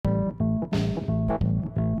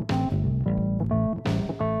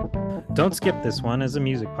Don't Skip This One is a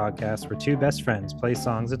music podcast where two best friends play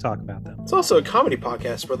songs and talk about them. It's also a comedy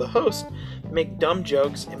podcast where the hosts make dumb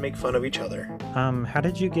jokes and make fun of each other. How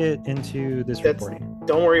did you get into this recording?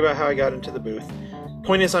 Don't worry about how I got into the booth.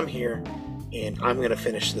 Point is, I'm here, and I'm going to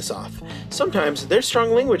finish this off. Sometimes there's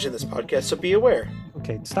strong language in this podcast, so be aware.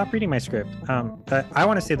 Okay, stop reading my script. I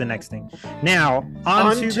want to say the next thing. Now,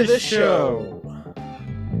 on to the show.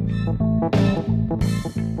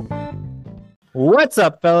 What's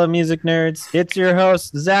up, fellow music nerds? It's your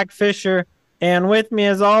host, Zach Fisher, and with me,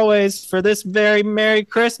 as always, for this very Merry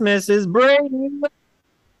Christmas is Brady.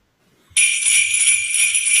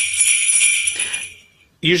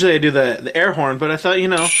 Usually I do the air horn, but I thought,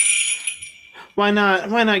 why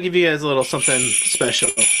not give you guys a little something special?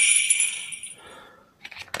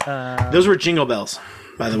 Those were jingle bells,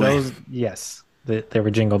 by the way. Yes, they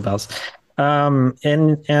were jingle bells.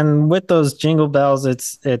 And with those jingle bells,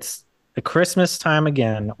 it's a Christmas time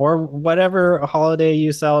again, or whatever holiday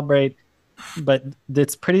you celebrate. But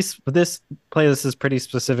this playlist is pretty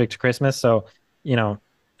specific to Christmas, so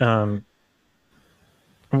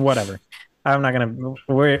whatever. I'm not gonna.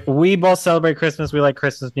 We both celebrate Christmas. We like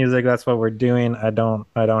Christmas music. That's what we're doing. I don't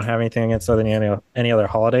have anything against any other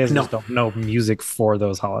holidays. No. I just don't know music for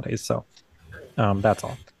those holidays. So, that's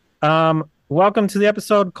all. Welcome to the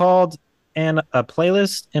episode called "And a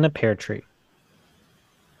Playlist in a Pear Tree."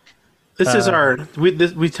 This is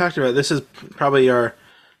we talked about. This is probably our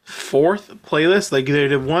fourth playlist. Like they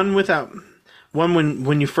did one without one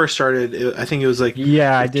when you first started. I think it was like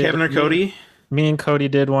I did. Kevin or Cody. Me and Cody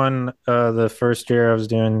did one the first year I was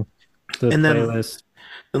doing the playlist.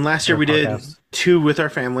 Then last year we did two with our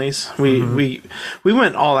families. We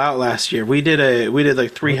went all out last year. We did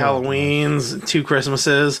like three Halloweens, two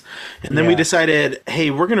Christmases, and then we decided,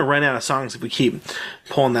 hey, we're gonna run out of songs if we keep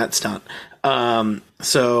pulling that stunt.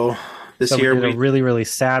 So this year we did a really, really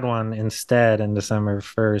sad one instead in December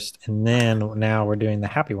 1st, and then now we're doing the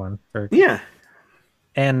happy one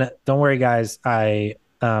And don't worry, guys, I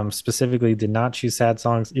specifically did not choose sad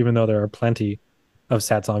songs, even though there are plenty of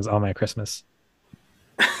sad songs on my Christmas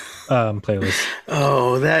playlist.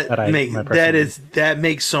 Oh, that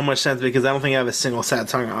makes so much sense because I don't think I have a single sad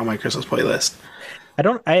song on my Christmas playlist.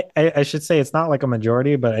 I should say it's not like a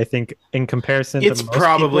majority, but I think in comparison it's to most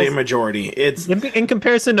probably a majority. It's in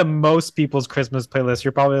comparison to most people's Christmas playlist,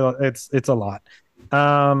 you're probably it's a lot.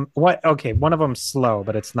 One of them's slow,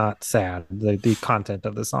 but it's not sad. The content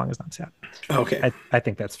of the song is not sad. Okay. I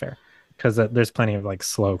think that's fair because there's plenty of like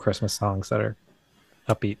slow Christmas songs that are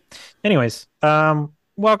upbeat. Anyways,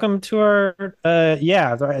 welcome to our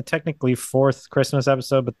technically fourth Christmas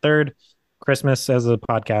episode, but third Christmas as a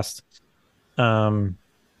podcast.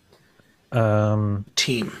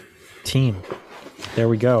 Team. There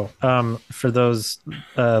we go. For those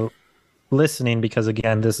listening, because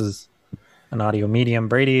again, this is an audio medium,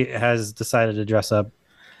 Brady has decided to dress up.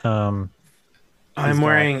 I'm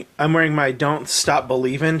wearing my "Don't Stop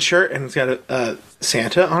Believin'" shirt, and it's got a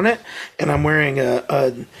Santa on it, and I'm wearing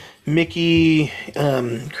a Mickey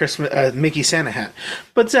Mickey Santa hat.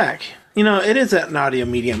 But Zach, it is an audio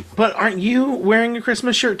medium. But aren't you wearing a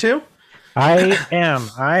Christmas shirt too? I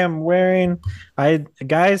am wearing.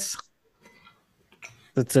 Guys,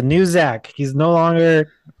 it's a new Zach. He's no longer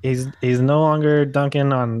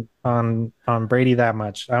dunking on Brady that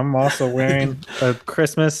much. I'm also wearing a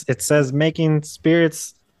Christmas. It says "Making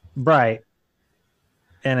Spirits Bright,"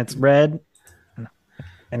 and it's red,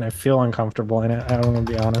 and I feel uncomfortable in it. I don't want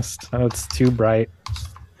to be honest. It's too bright.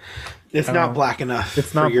 It's not black enough.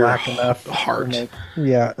 It's not black enough. Heart.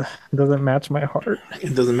 It doesn't match my heart.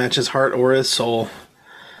 It doesn't match his heart or his soul.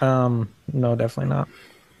 No, definitely not.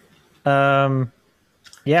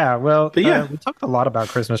 We talked a lot about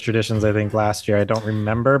Christmas traditions, I think, last year. I don't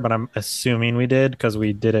remember, but I'm assuming we did because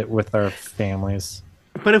we did it with our families.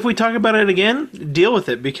 But if we talk about it again, deal with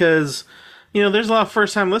it because, there's a lot of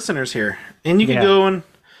first-time listeners here. And you can go and,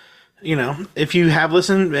 if you have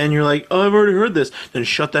listened and you're like, oh, I've already heard this, then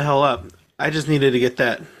shut the hell up. I just needed to get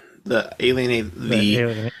alienating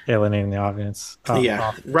the audience.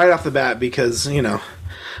 Right off the bat because,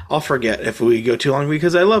 I'll forget if we go too long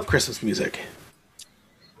because I love Christmas music.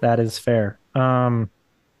 That is fair. Well,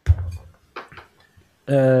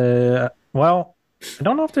 I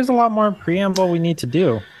don't know if there's a lot more preamble we need to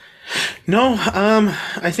do. No,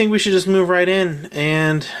 I think we should just move right in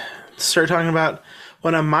and start talking about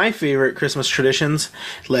one of my favorite Christmas traditions,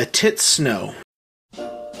 Let It Snow.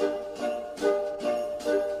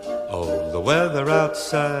 Oh, the weather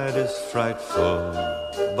outside is frightful,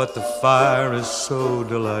 but the fire is so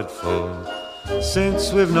delightful.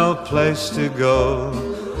 Since we've no place to go,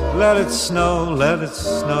 let it snow, let it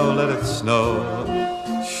snow, let it snow.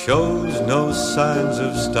 shows no signs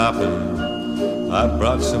of stopping. I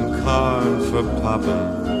brought some corn for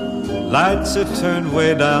popping. Lights are turned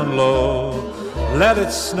way down low. Let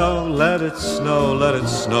it snow, let it snow, let it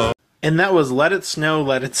snow. And that was "Let It Snow,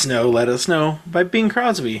 Let It Snow, Let It Snow" by Bing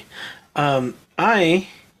Crosby. I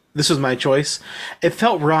This was my choice. It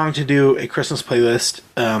felt wrong to do a Christmas playlist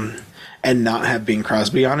and not have Bing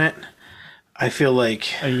Crosby on it. I feel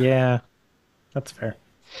like Yeah, that's fair.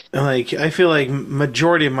 I feel like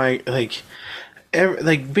majority of my like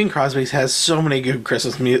Bing Crosby's has so many good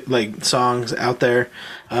Christmas songs out there,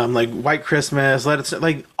 like White Christmas, Let It Snow,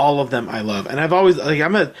 like all of them I love, and I've always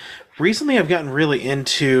recently I've gotten really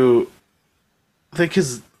into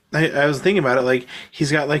because I was thinking about it, like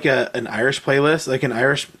he's got like an Irish playlist, like an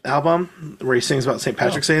Irish album where he sings about St.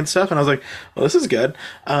 Patrick's Day and stuff, and I was like, well, this is good,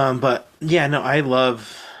 but yeah, no,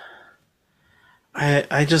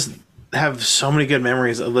 I just have so many good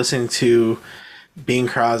memories of listening to Bing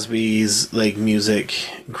Crosby's like music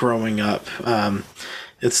growing up.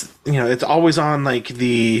 It's it's always on like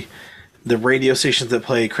the radio stations that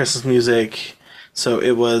play Christmas music. So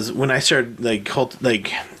it was when I started like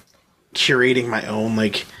curating my own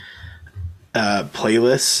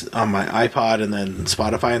playlists on my iPod and then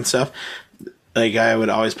Spotify and stuff. Like I would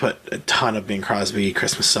always put a ton of Bing Crosby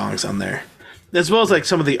Christmas songs on there, as well as like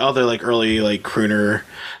some of the other like early like crooner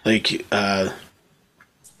like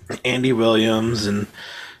Andy Williams and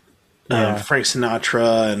Yeah, Frank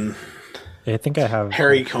Sinatra and I think I have.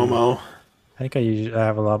 Harry Como, I think I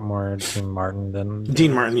have a lot more Dean Martin than.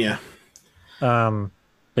 Dean Martin. Yeah, Um,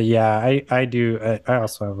 but yeah, I do. I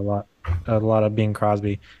also have a lot of Bing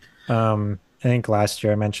Crosby. I think last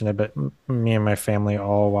year I mentioned it, but me and my family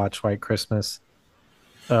all watch White Christmas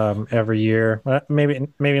every year.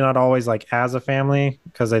 Maybe not always like as a family,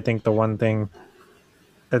 because I think the one thing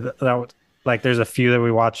like there's a few that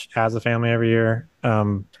we watch as a family every year.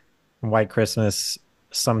 White Christmas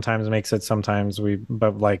sometimes makes it, sometimes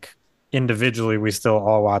but like individually we still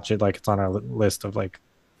all watch it. Like it's on our list of like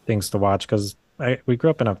things to watch, because we grew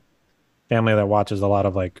up in a family that watches a lot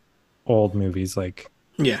of like old movies. Like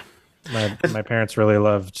yeah. my parents really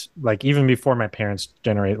loved, like even before my parents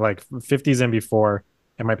generate, like 50s and before,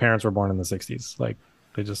 and my parents were born in the 60s. Like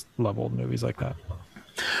they just love old movies like that.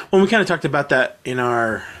 Well, we kind of talked about that in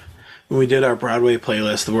our when we did our Broadway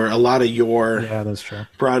playlist, where a lot of your Yeah, that's true.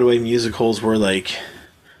 Broadway musicals were like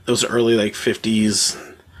those early like 50s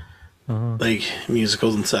like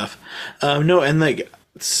musicals and stuff. No, and like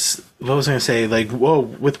what was I gonna say? Like, whoa,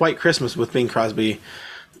 with White Christmas with Bing Crosby,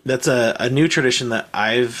 that's a new tradition that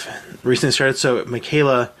I've recently started. So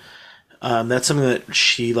Michaela, that's something that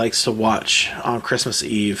she likes to watch on Christmas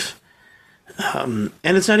Eve. And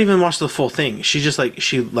it's not even watch the full thing. She just like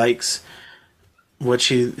she likes what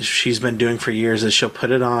she's been doing for years is she'll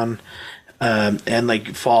put it on and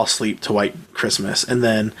like fall asleep to White Christmas, and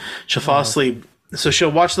then she'll fall asleep. So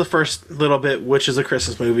she'll watch the first little bit, which is a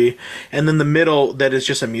Christmas movie, and then the middle that is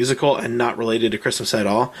just a musical and not related to Christmas at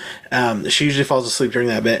all. She usually falls asleep during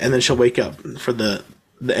that bit, and then she'll wake up for the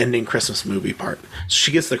ending Christmas movie part. So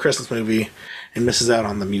she gets the Christmas movie and misses out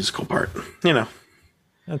on the musical part. You know.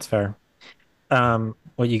 That's fair.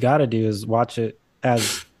 What you got to do is watch it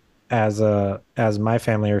as my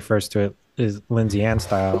family refers to it, is Lindsay Ann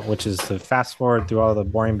style, which is to fast forward through all the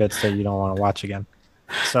boring bits that you don't want to watch again.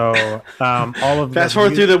 So all of Fast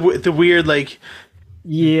forward through the weird like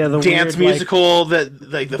the dance weird, musical that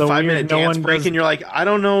like the the 5 minute weird, no dance one break, does. and you're like, I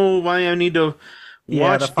don't know why I need to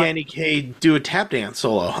Yeah, watch Danny Kaye do a tap dance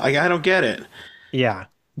solo. Like I don't get it. yeah,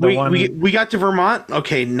 the We one. we got to Vermont.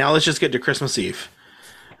 Okay, now let's just get to Christmas Eve.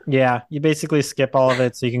 Yeah, you basically skip all of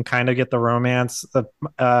it, so you can kind of get the romance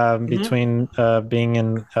Mhm. between being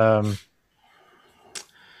in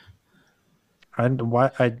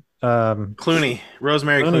Clooney,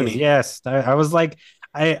 Rosemary Clooney's. Clooney, Yes, I was like,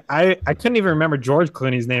 I couldn't even remember George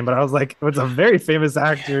Clooney's name, but I was like, it's a very famous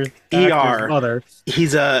actor's ER. mother.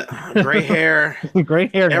 He's a gray hair. Gray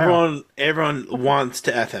hair now. Everyone wants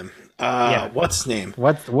to f him. Yeah. What's his name?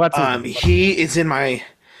 What's his name? He is in my.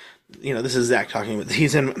 This is Zach talking, but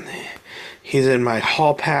he's in my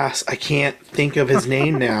hall pass. I can't think of his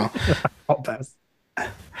name now. I'll pass.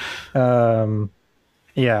 Um,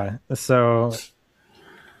 yeah. So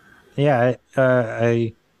yeah,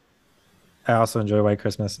 I also enjoy White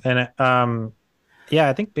Christmas, and yeah,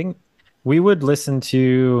 I think we would listen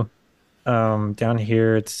to down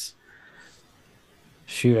here. It's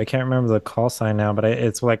shoot, I can't remember the call sign now, but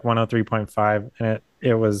it's like 103.5, and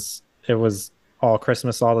it was all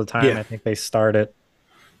Christmas all the time. Yeah, I think they started.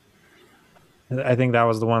 I think that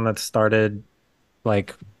was the one that started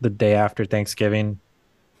like the day after Thanksgiving.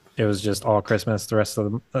 It was just all Christmas the rest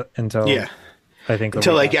of the until yeah. I think the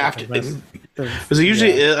until week like after after. Christmas. It was Yeah,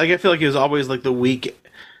 usually like I feel like it was always like the week.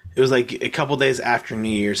 It was like a couple days after New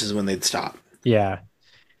Year's is when they'd stop. yeah,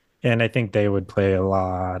 and I think they would play a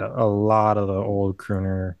lot of the old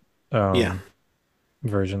crooner Yeah, um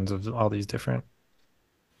versions of all these different.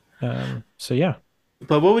 So yeah.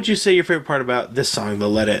 but what would you say your favorite part about this song, the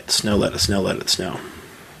 "Let It Snow, Let It Snow, Let It Snow"?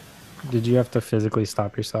 Did you have to physically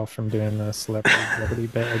stop yourself from doing the celebrity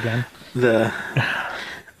bit again? The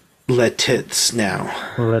 "Let It Snow."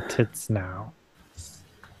 Let it now.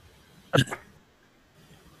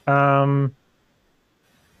 Um,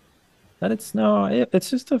 Let it snow. It's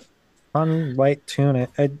just a fun, light tune.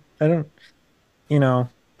 I don't, you know,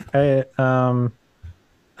 I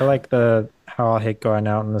I like the how I hate going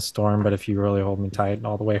out in the storm, but if you really hold me tight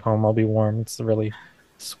all the way home, I'll be warm. It's a really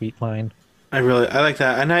sweet line. I like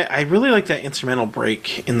that, and I really like that instrumental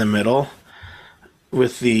break in the middle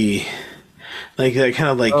with the like that kind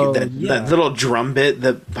of like Oh that yeah, little drum bit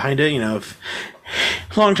that behind it. You know, if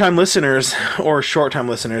long time listeners or short time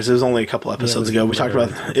listeners, it was only a couple yeah. episodes ago. We talked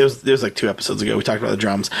about it was like 2 episodes ago. We talked about the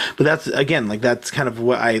drums, but that's again like that's kind of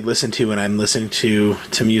what I listen to when I'm listening to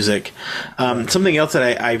music. Something else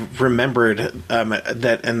that I remembered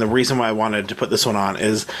that, and the reason why I wanted to put this one on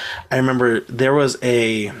is I remember there was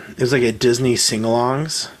it was like a Disney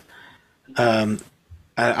sing-alongs.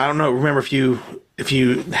 I don't know. Remember if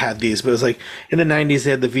you had these, but it was like in the '90s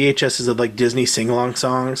they had the VHSs of like Disney sing-along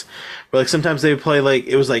songs, where like sometimes they would play like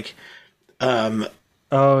it was like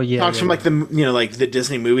Oh yeah, songs yeah, from yeah. like the like the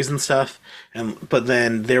Disney movies and stuff, and but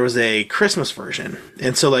then there was a Christmas version,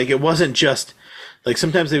 and so like it wasn't just like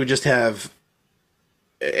sometimes they would just have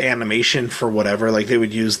animation for whatever, like they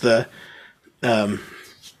would use the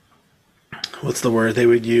what's the word they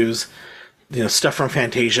would use, you know, stuff from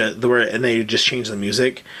Fantasia, the word, and they just changed the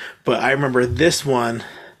music. But I remember this one,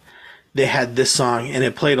 they had this song, and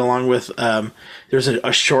it played along with. There's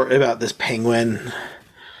a short about this penguin,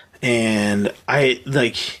 and I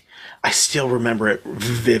still remember it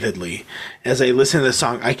vividly. As I listen to the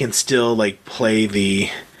song, I can still like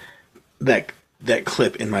play that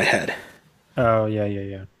clip in my head. Oh yeah, yeah,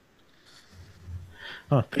 yeah.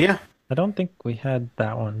 Huh. But yeah, I don't think we had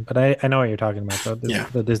that one, but I know what you're talking about though. yeah,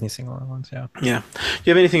 The Disney sing-along ones, yeah. yeah. Do you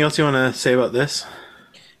have anything else you want to say about this?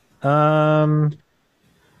 Um,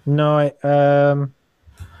 no,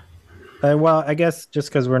 well, I guess just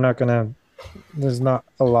because we're not gonna, there's not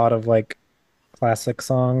a lot of like classic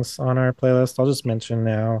songs on our playlist. I'll just mention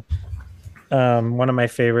now. One of my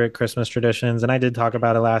favorite Christmas traditions, and I did talk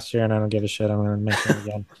about it last year, and I don't give a shit. I'm gonna mention it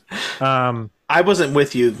again. Um, I wasn't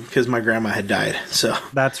with you because my grandma had died, so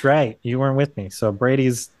that's right. You weren't with me, so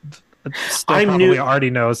Brady's still I'm probably new. already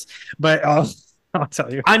knows, but I'll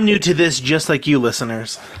tell you. I'm new to this, just like you,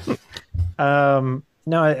 listeners. No,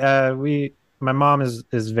 my mom is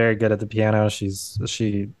very good at the piano.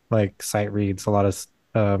 She like sight reads a lot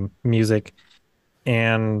of music,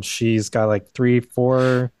 and she's got like 3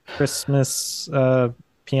 4 Christmas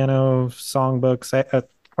piano songbooks.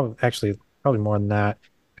 Actually probably more than that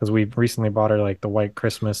because we recently bought her like the White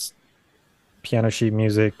Christmas piano sheet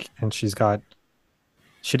music, and she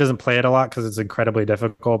doesn't play it a lot because it's incredibly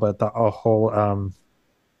difficult, but the a whole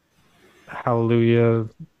Hallelujah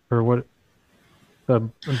or what the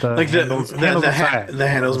Like Handel's Messiah. the Handel's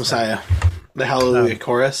Handel's Messiah. Messiah, the Hallelujah Um,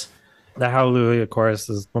 chorus. the Hallelujah chorus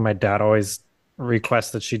is what my dad always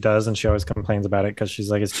requests that she does, and she always complains about it because she's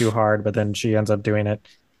like it's too hard, but then she ends up doing it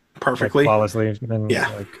like Perfectly. flawlessly. And then Yeah.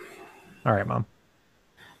 like, all right, mom.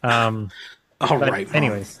 Um, All but right, Mom.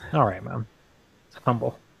 anyways, all right, mom.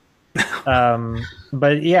 Humble.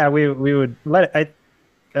 But yeah, we would let it.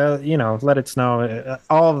 Let it snow.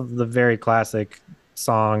 All of the very classic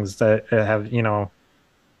songs that have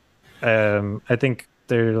I think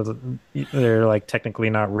they're like technically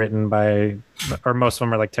not written by, or most of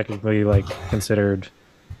them are like technically like considered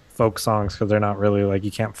folk songs because they're not really like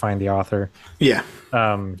you can't find the author. Yeah.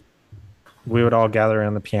 Um, we would all gather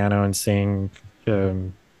around the piano and sing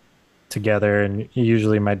together, and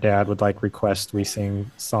usually my dad would like request we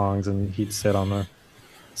sing songs, and he'd sit on the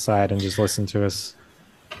side and just listen to us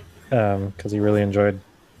because he really enjoyed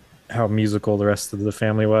how musical the rest of the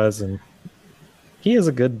family was, and he has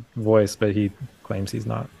a good voice, but he claims he's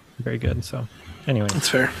not very good. So, anyway, That's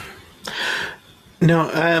fair. No,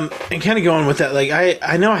 and kind of going with that, like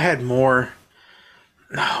I know I had more.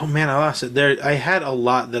 Oh man, I lost it. There, I had a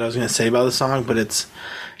lot that I was going to say about the song, but it's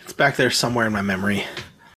back there somewhere in my memory.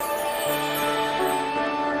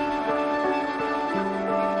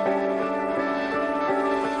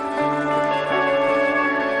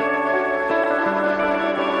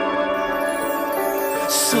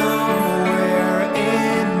 Somewhere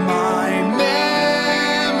in my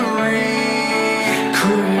memory,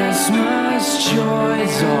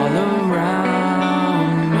 all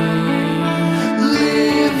around me,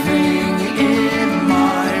 living in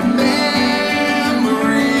my memory.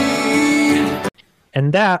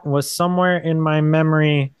 And that was Somewhere in My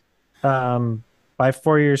Memory, by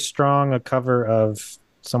 4 Years Strong, a cover of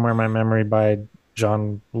Somewhere in My Memory by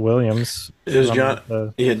John Williams It was John.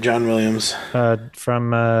 the Yeah, John Williams.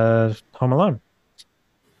 from Home Alone.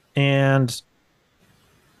 And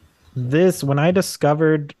this, when I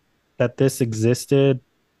discovered that this existed,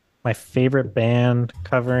 my favorite band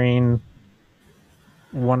covering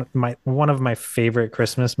one of my favorite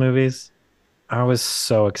Christmas movies, I was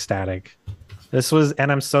so ecstatic. This was,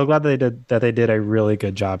 and I'm so glad they did a really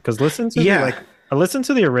good job. Because Yeah, I listened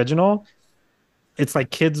to the original. It's like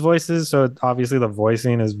kids' voices, so obviously the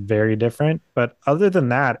voicing is very different. But other than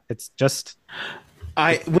that, it's just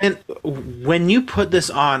I when you put this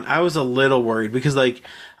on, I was a little worried because like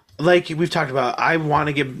we've talked about, I want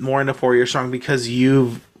to get more into 4 Year Strong because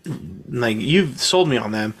you've sold me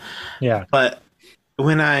on them. yeah, But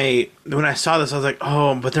when I saw this, I was like,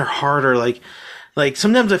 oh, but they're harder. Like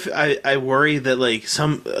sometimes I worry that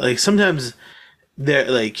sometimes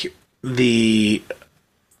they're the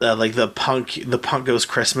punk goes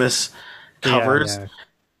Christmas covers. yeah,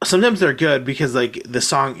 Sometimes they're good because like the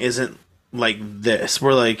song isn't like this.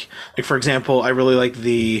 We're like for example, I really like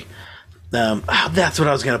the that's what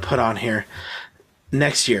I was gonna put on here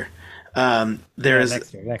next year. There's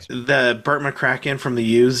next year. the Burt McCracken from the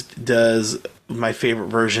Used does my favorite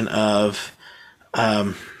version of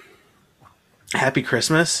Happy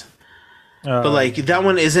Christmas. But like that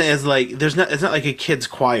one isn't as like it's not like a kids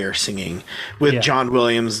choir singing with John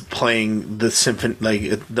Williams playing the symphony,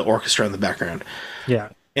 like the orchestra in the background. Yeah.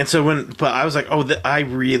 And so but I was like, oh, I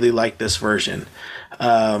really like this version.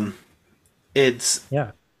 It's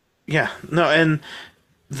yeah, no, and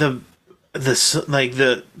this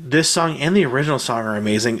song and the original song are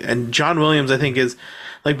amazing. And John Williams, I think, is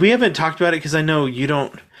like, we haven't talked about it because I know you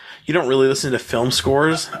don't really listen to film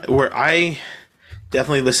scores, where I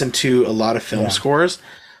definitely listen to a lot of film scores,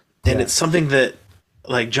 and it's something that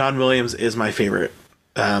like John Williams is my favorite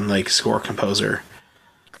like score composer.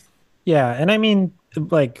 Yeah, and I mean,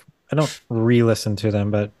 like, I don't re-listen to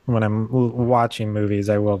them, but when I'm watching movies,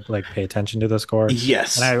 I will like pay attention to the score.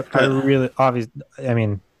 Yes, And I really obviously, I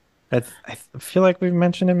mean, I feel like we've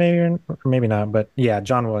mentioned it maybe or maybe not, but yeah,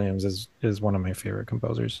 John Williams is one of my favorite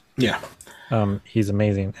composers. Yeah. He's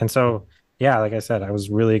amazing. And so, yeah, like I said, I was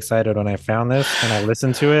really excited when I found this and I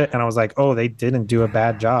listened to it and I was like, oh, they didn't do a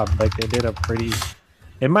bad job. Like they did a pretty,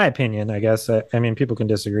 in my opinion, I guess. I mean, people can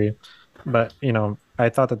disagree, but I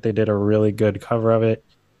thought that they did a really good cover of it.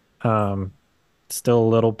 Still a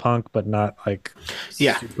little punk, but not like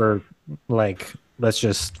super like, let's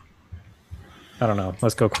just, I don't know,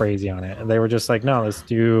 let's go crazy on it. And they were just like, no, let's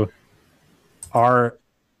do our,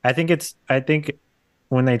 I think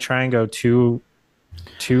when they try and go too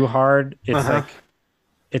hard, it's like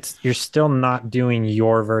you're still not doing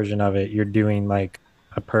your version of it. You're doing like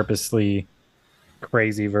a purposely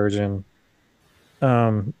crazy version.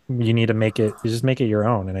 You need to you just make it your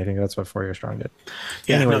own, and I think that's what 4 Year Strong did.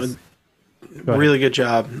 Yeah, anyways, really good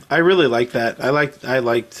job. I really like that. I liked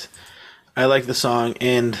the song,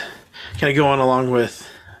 and kind of going along with,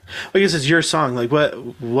 I guess it's your song. Like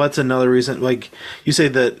what's another reason? Like you say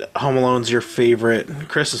that Home Alone's your favorite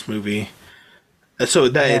Christmas movie. So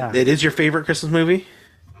that it is your favorite Christmas movie?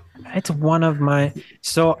 It's one of my.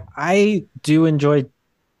 So I do enjoy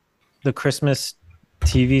the Christmas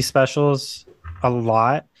TV specials a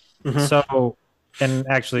lot. Mm-hmm. So, and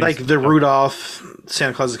actually, like the Rudolph,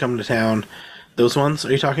 Santa Claus is Coming to Town, those ones.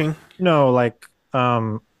 Are you talking? No, like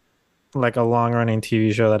a long running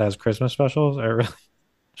TV show that has Christmas specials. I really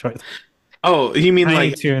enjoy. Oh, you mean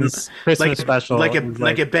Tiny like Toons Christmas special, like a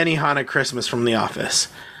Benihana Christmas from The Office?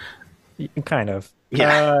 Kind of.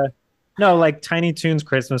 Yeah. No, like Tiny Toons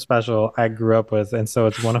Christmas special I grew up with, and so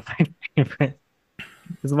it's one of my favorite.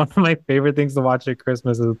 It's one of my favorite things to watch at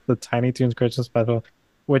Christmas is the Tiny Toons Christmas special,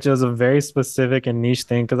 which is a very specific and niche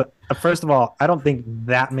thing. Because first of all, I don't think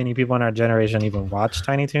that many people in our generation even watch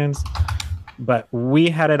Tiny Toons, but we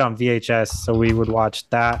had it on VHS, so we would watch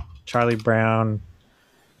that, Charlie Brown.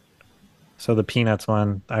 So the Peanuts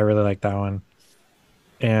one, I really like that one.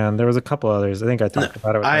 And there was a couple others. I think I talked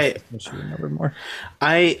about it. I should remember more.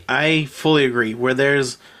 I fully agree. Where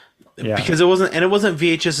there's because it wasn't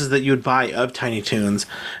VHSs that you would buy of Tiny Toons.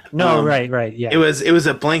 No, right, yeah. It was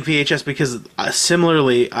a blank VHS because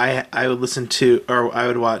similarly, I would listen to, or I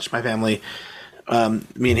would watch, my family.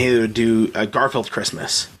 Me and Haley would do a Garfield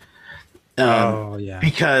Christmas.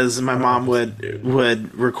 Because my mom would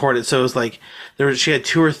record it. So it was like she had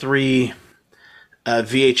 2 or 3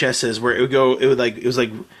 VHSs where it would go. It was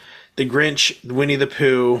like the Grinch, Winnie the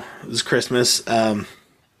Pooh, it was Christmas.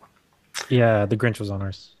 Yeah, the Grinch was on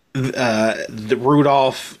ours. The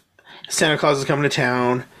Rudolph, Santa Claus is coming to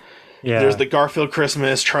town. There's Yeah, the Garfield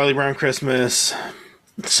Christmas, Charlie Brown Christmas,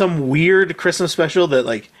 some weird Christmas special that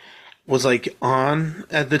like was like on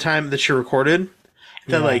at the time that she recorded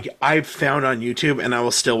that yeah, like I found on YouTube and I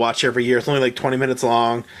will still watch every year. It's only like 20 minutes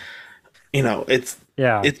long. You know,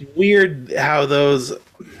 yeah, it's weird how those,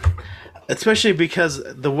 especially because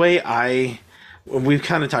the way we've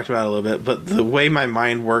kind of talked about it a little bit, but the way my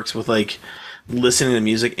mind works with like listening to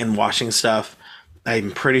music and watching stuff,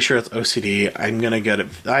 I'm pretty sure it's OCD. I'm gonna get it.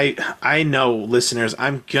 I know, listeners.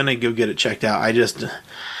 I'm gonna go get it checked out.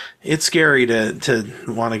 It's scary to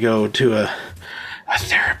want to go to a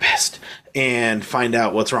therapist and find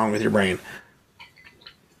out what's wrong with your brain.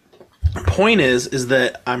 Point is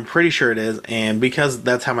that I'm pretty sure it is, and because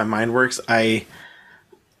that's how my mind works, I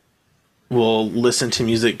will listen to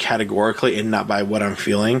music categorically and not by what I'm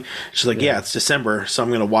feeling. She's like, yeah, it's December, so I'm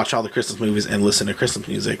going to watch all the Christmas movies and listen to Christmas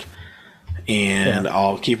music. And yeah.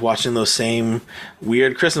 I'll keep watching those same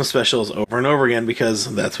weird Christmas specials over and over again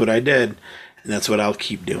because that's what I did. And that's what I'll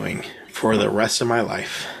keep doing for the rest of my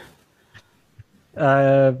life.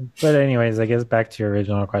 But anyways, I guess back to your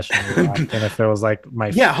original question, you were asking if it was like my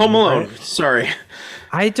Yeah, Home Alone. favorite. Sorry.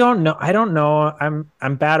 I don't know. I don't know.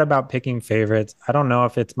 I'm bad about picking favorites. I don't know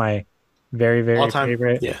if it's my very, All very time.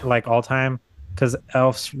 favorite, Yeah. like all time, because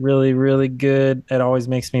Elf's really, really good. It always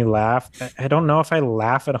makes me laugh. I don't know if I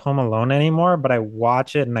laugh at Home Alone anymore, but I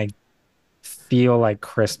watch it and I feel like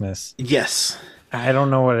Christmas. Yes. I don't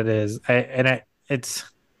know what it is. It's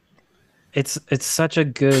such a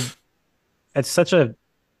good it's such a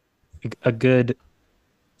good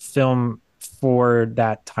film for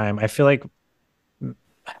that time. I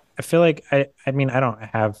mean I don't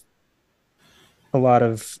have a lot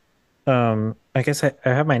of I guess I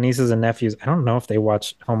have my nieces and nephews. I don't know if they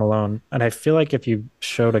watch Home Alone. And I feel like if you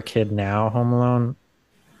showed a kid now Home Alone,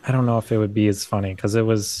 I don't know if it would be as funny because it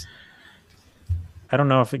was I don't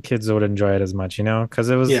know if the kids would enjoy it as much, because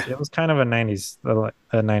Yeah. it was kind of a 90s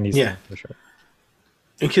Yeah. thing for sure.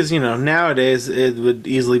 Because, nowadays it would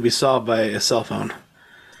easily be solved by a cell phone.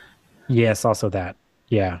 Yes, also that.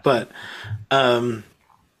 Yeah. But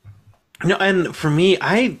no, and for me,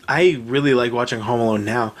 I really like watching Home Alone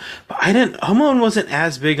now. But Home Alone wasn't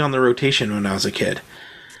as big on the rotation when I was a kid,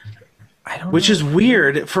 I don't which is know.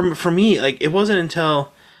 weird for me. Like it wasn't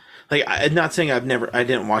until like I'm not saying I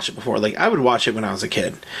didn't watch it before. Like I would watch it when I was a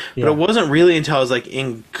kid, but it Yeah. wasn't really until I was like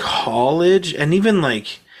in college and even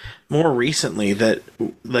like more recently that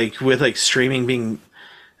like with like streaming being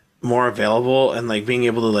more available and like being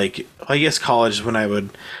able to like I guess college is when I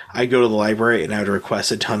go to the library and I would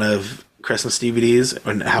request a ton of Christmas DVDs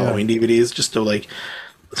and Yeah. Halloween DVDs just to like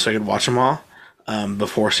so I could watch them all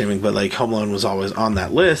before streaming. But like Home Alone was always on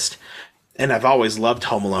that list, and I've always loved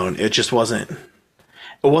Home Alone. It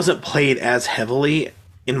wasn't played as heavily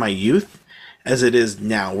in my youth as it is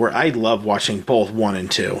now, where I love watching both one and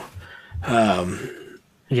two.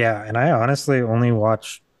 Yeah, and I honestly only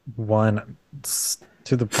watch one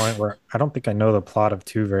to the point where I don't think I know the plot of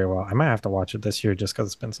two very well. I might have to watch it this year just because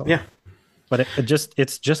it's been so long. Yeah, But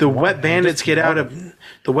it's just the one. wet And I bandits just get out love of it.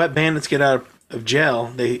 the wet bandits get out of jail.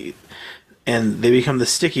 They become the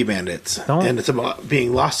sticky bandits, Don't and it's about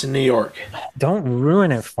being lost in New York. don't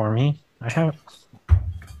ruin it for me. I have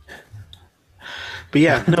But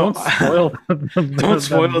yeah, no, don't spoil don't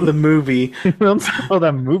spoil the movie. don't spoil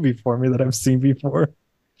that movie for me that I've seen before.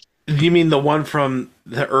 You mean the one from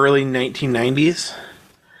the early 1990s?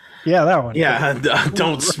 Yeah, that one. Yeah,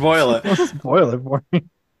 don't spoil it. Don't spoil it for me.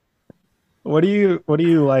 What do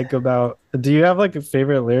you like about do you have like a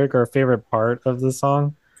favorite lyric or a favorite part of the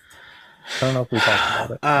song? I don't know if we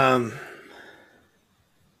talked about it.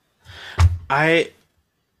 I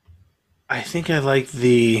I think I like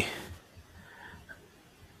the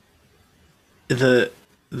the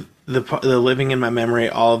living in my memory,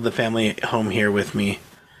 all of the family home here with me.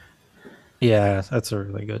 Yeah, that's a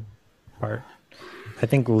really good part. I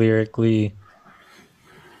think lyrically,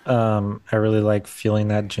 I really like feeling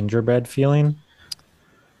that gingerbread feeling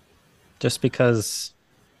just because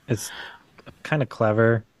it's kind of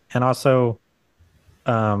clever. And also,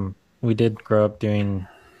 we did grow up doing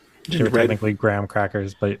they were Gingerbread. technically graham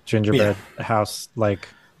crackers, but Yeah. gingerbread house, like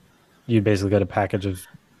you'd basically get a package of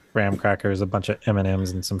graham crackers, a bunch of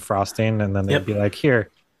M&Ms and some frosting, and then they'd Yep. be like, here,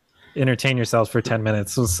 entertain yourselves for 10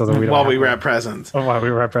 minutes so that we don't While have we to- wrap presents. while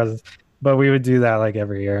we were at presents. But we would do that like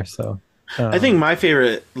every year. So I think my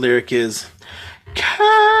favorite lyric is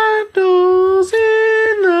candles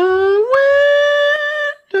in the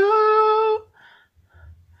window.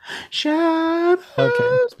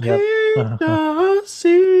 Okay. Stars Yep. paint Uh-huh. the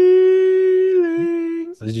ceiling,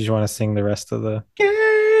 So did you want to sing the rest of the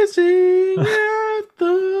gazing at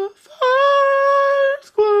the fire's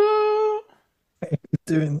glow.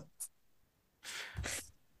 doing?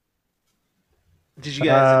 Did you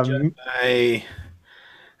guys enjoy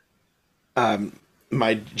Um, my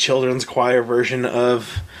my children's choir version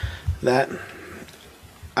of that?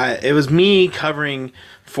 It was me covering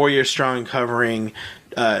 4 Years Strong, covering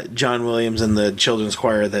John Williams and the children's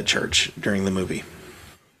choir at that church during the movie.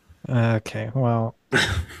 okay. Well,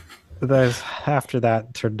 there's after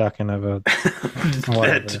that turducken of a That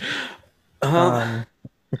whatever. Um,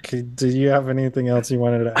 okay. Do you have anything else you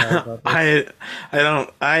wanted to add about this? I don't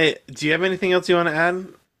I do you have anything else you want to add?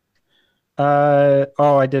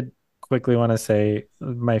 I did quickly want to say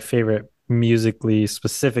my favorite musically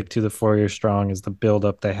specific to the 4 Year Strong is the build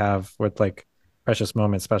up they have with like Precious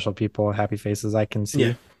Moments, Special People, Happy Faces I Can Yeah,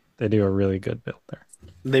 See. They do a really good build there.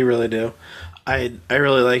 they really do. I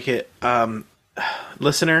really like it.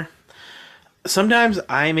 Listener, sometimes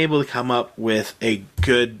I'm able to come up with a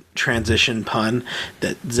good transition pun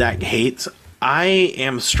that Zach hates. I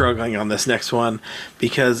am struggling on this next one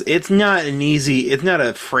because it's not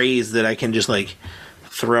a phrase that I can just like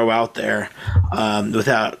throw out there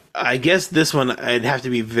without. I guess this one I'd have to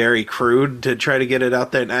be very crude to try to get it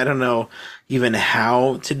out there, and I don't know even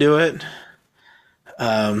how to do it.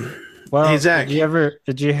 Hey Well, Zach, did you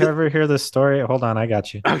ever hear the story? Hold on, I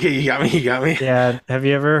got you. okay, you got me. Yeah, have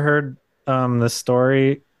you ever heard the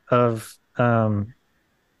story of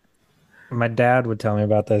my dad would tell me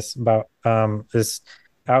about this about this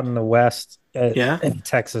out in the west Yeah. in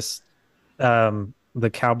Texas, the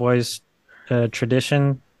Cowboys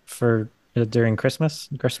tradition for during Christmas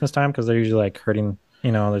time because they're usually like herding,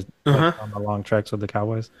 there's Uh like huh. on the long treks with the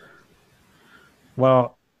Cowboys.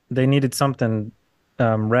 Well, they needed something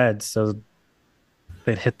red, so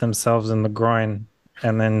they'd hit themselves in the groin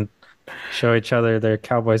and then show each other their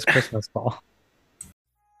Cowboys Christmas ball.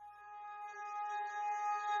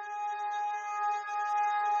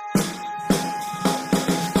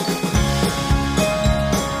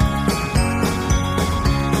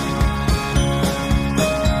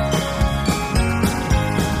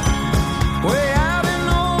 Way out in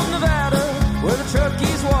old Nevada, where the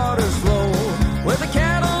Truckee's waters flow, where the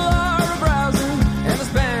cattle are browsing and the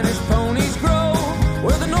Spanish ponies grow,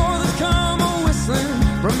 where the northers come a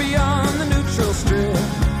whistling from beyond the neutral strip,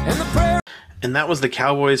 and the prairie. And that was the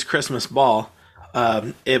Cowboys Christmas ball.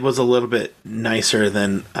 It was a little bit nicer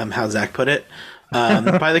than how Zach put it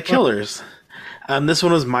by the Killers. This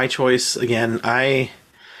one was my choice again.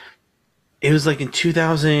 It was like in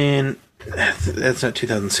 2000. That's not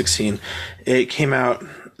 2016. It came out.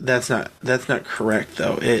 That's not correct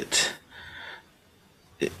though. It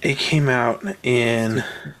came out in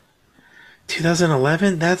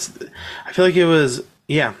 2011. I feel like it was,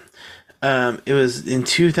 yeah. It was in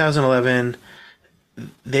 2011.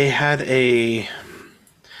 They had a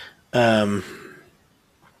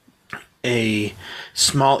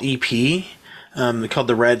small EP called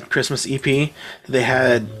the Red Christmas EP. They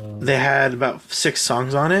had about 6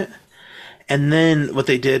 songs on it, and then what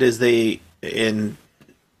they did is they in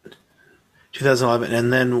 2011,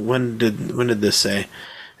 and then when did this say?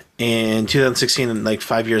 In 2016, and like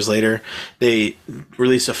 5 years later, they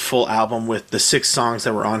released a full album with the 6 songs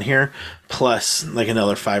that were on here, plus like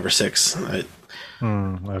another 5 or 6.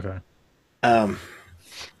 Okay.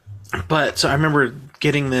 But so I remember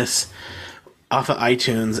getting this off of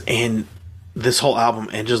iTunes and this whole album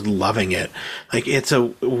and just loving it. Like it's a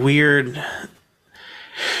weird,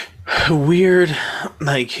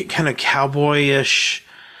 like kind of cowboyish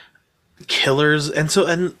Killers,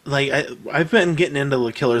 and like I've been getting into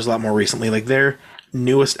the Killers a lot more recently. Like their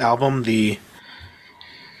newest album, I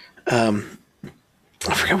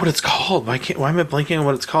forget what it's called. Why am I blanking on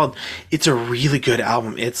what it's called? It's a really good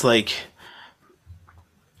album. It's like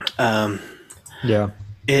Yeah.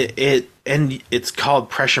 and it's called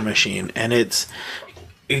Pressure Machine, and it's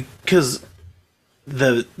because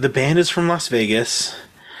the band is from Las Vegas.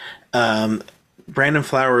 Brandon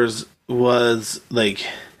Flowers was like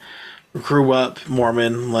grew up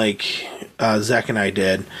Mormon like Zach and I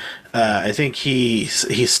did. I think he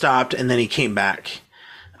stopped and then he came back.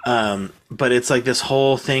 But it's like this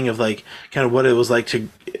whole thing of like kind of what it was like to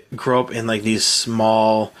grow up in like these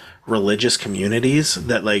small religious communities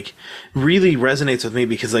that like really resonates with me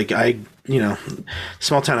because like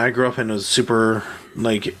small town I grew up in was super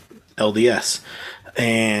like LDS,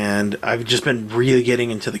 and I've just been really getting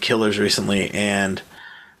into the Killers recently, and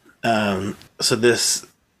so this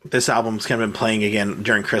album's kind of been playing again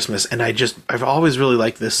during Christmas, and I've always really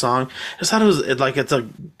liked this song. I just thought it's a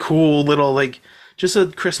cool little like just a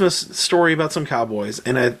Christmas story about some cowboys,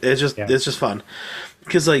 and Yeah. it's just fun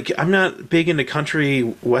because like I'm not big into country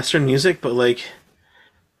western music, but like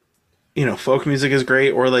folk music is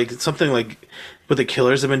great, or like something like what the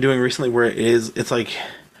Killers have been doing recently, where it's like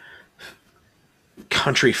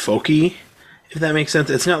country folky, if that makes sense.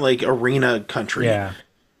 It's not like arena country Yeah.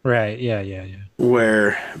 Right. Yeah. Yeah.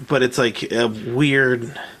 Yeah. but it's like a weird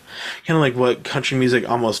kind of like what country music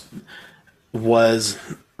almost was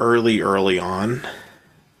early on.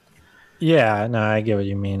 Yeah. No, I get what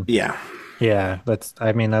you mean. Yeah, Yeah.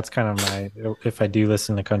 I mean, that's kind of if I do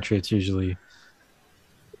listen to country, it's usually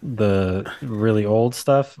the really old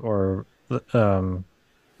stuff or um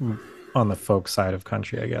on the folk side of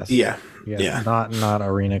country, I guess. yeah, Yeah. yeah. Not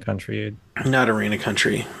arena country. Not arena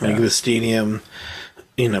country, like Yeah. the stadium,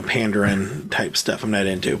 pandering type stuff. I'm not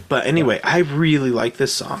into. But anyway, I really like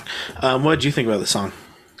this song. What did you think about the song?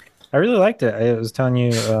 I really liked it. I was telling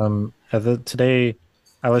you, today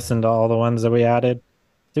I listened to all the ones that we added.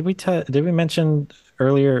 Did we mention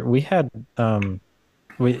earlier we had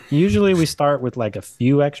we usually we start with like a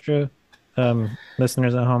few extra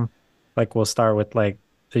listeners at home. Like we'll start with like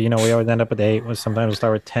we always end up with 8, or sometimes we'll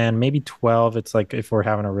start with 10, maybe 12. It's like if we're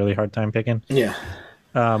having a really hard time picking. Yeah,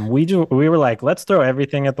 We were like, let's throw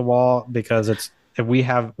everything at the wall because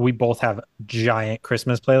we both have giant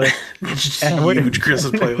Christmas playlists just and we're huge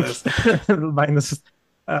Christmas playlist. minus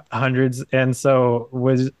hundreds, and so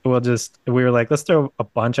we were like, let's throw a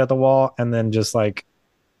bunch at the wall, and then just like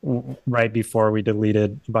right before we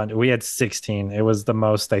deleted a bunch, we had 16. It was the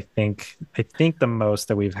most I think the most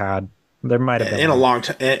that we've had. There might have been In a more. long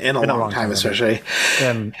time, in a In a long long time, time, especially.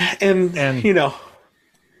 and And and so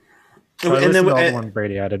I and listened then to all the one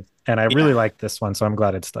Brady added, and I really liked this one, so I'm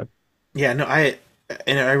glad it stuck. yeah, no, I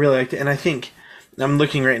really liked it, and I think I'm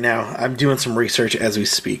looking right now. I'm doing some research as we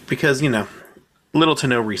speak because little to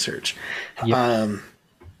no research. Yep.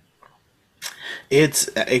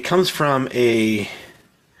 It comes from a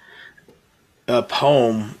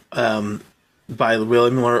poem by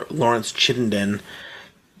William Lawrence Chittenden,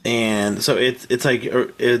 and so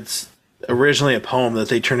it's originally a poem that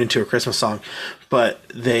they turned into a Christmas song, but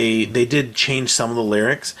they did change some of the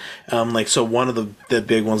lyrics. Like so, one of the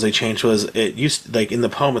big ones they changed was it used like in the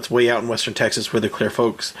poem it's way out in western Texas where the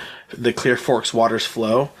Clear Forks waters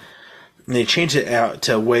flow. And they changed it out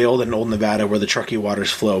to way old in old Nevada where the Truckee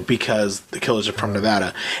waters flow because the Killers are from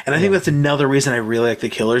Nevada. And I think that's another reason I really like the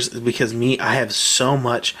Killers is because I have so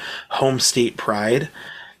much home state pride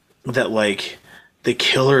that like the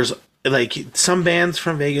Killers, like some bands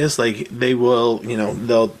from Vegas, like they will,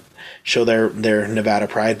 they'll show their Nevada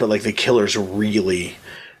pride, but like the Killers really,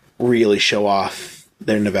 really show off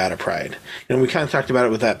their Nevada pride. We kind of talked about it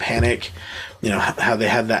with that Panic, how they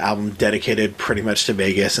had that album dedicated pretty much to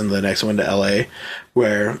Vegas and the next one to LA,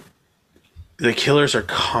 where the Killers are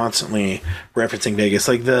constantly referencing Vegas.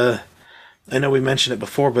 Like I know we mentioned it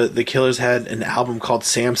before, but the Killers had an album called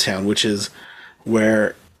Sam's Town, which is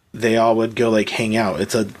where they all would go like hang out.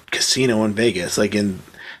 It's a casino in Vegas, like in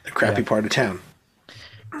the crappy part of town.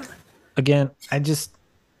 Again,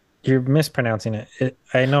 you're mispronouncing it.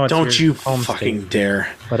 I know it's Don't your you home fucking state,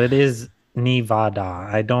 dare. but it is Nevada.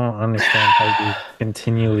 I don't understand how you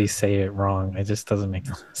continually say it wrong. It just doesn't make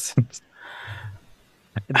sense.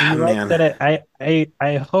 Do you like Man. that?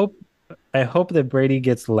 I hope that Brady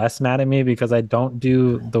gets less mad at me because I don't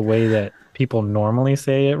do the way that people normally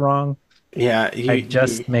say it wrong. Yeah, I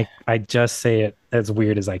just say it as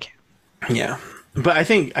weird as I can. yeah. But I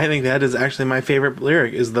think that is actually my favorite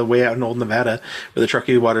lyric is the way out in old Nevada where the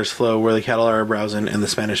Truckee waters flow, where the cattle are browsing and the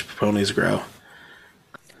Spanish ponies grow.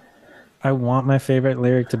 I want my favorite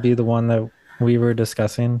lyric to be the one that we were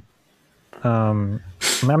discussing. I'm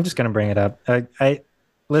just gonna bring it up.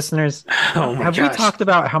 Listeners, Oh my have we gosh. talked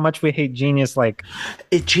about how much we hate Genius, like,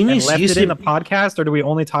 Genius and left used it in to the podcast, or do we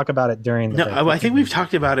only talk about it during the? No, I think we've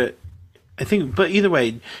talked about it. I think, but either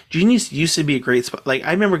way, Genius used to be a great spot. Like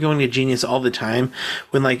I remember going to Genius all the time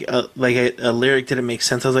when like a lyric didn't make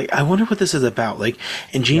sense. I was like, I wonder what this is about. Like,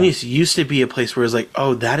 and Genius used to be a place where it's like,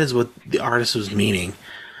 oh, that is what the artist was meaning.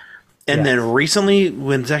 And then recently,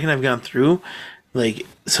 when Zach and I've gone through, like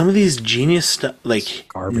some of these Genius stuff, like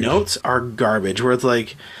notes are garbage. Where it's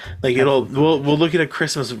like we'll look at a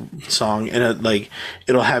Christmas song and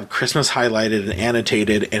it'll have Christmas highlighted and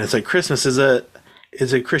annotated, and it's like Christmas is a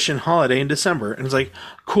Christian holiday in December, and it's like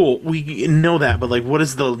cool, we know that, but like, what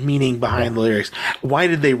is the meaning behind the lyrics? Why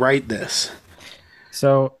did they write this?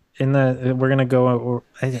 So we're gonna go.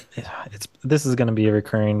 This is gonna be a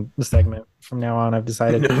recurring segment from now on. I've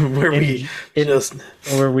decided where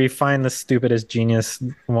we find the stupidest Genius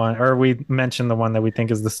one, or we mention the one that we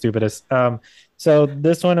think is the stupidest. So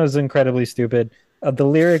this one was incredibly stupid. The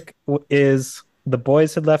lyric is the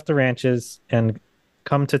boys had left the ranches and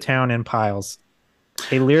come to town in piles.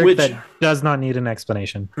 A lyric Which that does not need an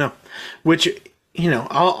explanation. no, which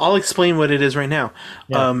I'll explain what it is right now.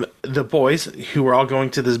 Yeah. The boys who were all going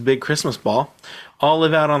to this big Christmas ball all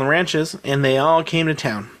live out on the ranches, and they all came to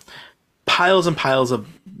town. Piles and piles of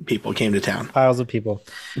people came to town. Piles of people.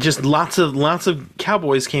 Just lots of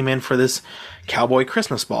cowboys came in for this cowboy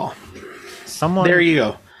Christmas ball. Someone There you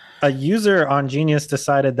go. A user on Genius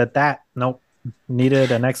decided that nope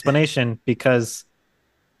needed an explanation because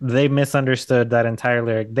they misunderstood that entire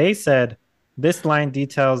lyric. They said this line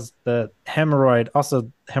details the hemorrhoid,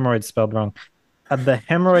 also hemorrhoid spelled wrong, the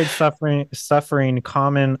hemorrhoid suffering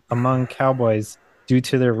common among cowboys due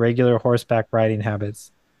to their regular horseback riding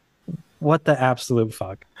habits. What the absolute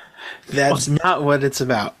fuck? That's not what it's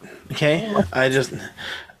about. Okay, I just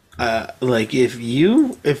like if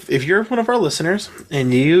you're one of our listeners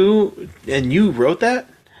and you wrote that,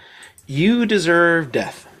 you deserve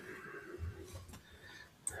death.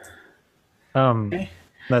 Okay?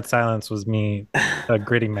 That silence was me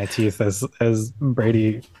gritting my teeth as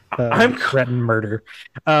Brady I'm threatened murder.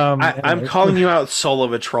 I'm calling you out, soul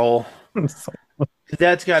of a troll.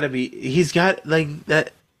 That's got to be. He's got like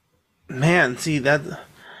that. Man, see that.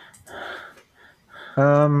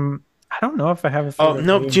 I don't know if I have a Oh favorite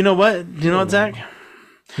no! movie. Do you know what? Do you know what, Zach?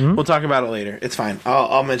 Hmm? We'll talk about it later. It's fine.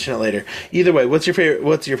 I'll mention it later. Either way, what's your favorite?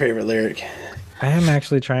 What's your favorite lyric? I'm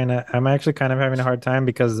actually kind of having a hard time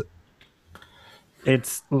because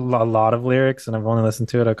it's a lot of lyrics and I've only listened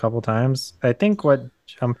to it a couple times. I think what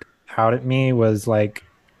jumped out at me was like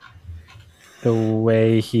the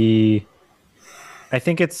way I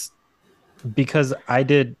think it's because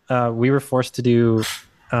we were forced to do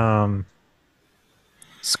um,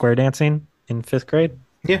 square dancing in fifth grade.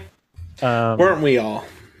 Yeah, Um, weren't we all?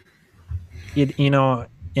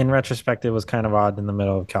 in retrospect, it was kind of odd in the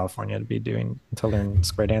middle of California to learn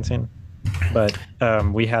square dancing. But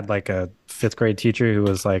we had like a fifth grade teacher who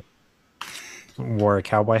was like wore a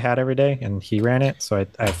cowboy hat every day and he ran it. So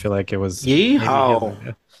I feel like it was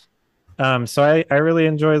Yeehaw. So I really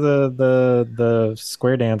enjoy the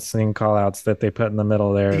square dancing call outs that they put in the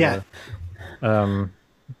middle there. Yeah.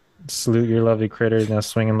 Salute your lovely critters, now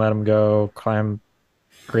swing and let them go, climb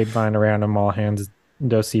grapevine around them, all hands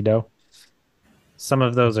do si do. Some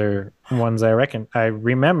of those are ones I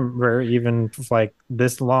remember even like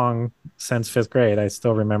this long since fifth grade. I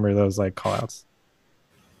still remember those like call outs.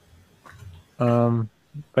 But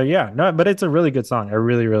yeah, no, but it's a really good song. I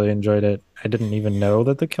really, really enjoyed it. I didn't even know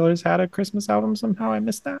that the Killers had a Christmas album. Somehow I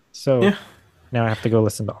missed that. So Yeah. now I have to go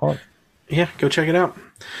listen to all of it. Yeah, go check it out.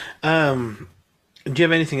 Do you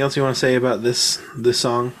have anything else you want to say about this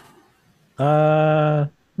song? No,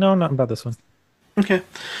 not about this one. Okay.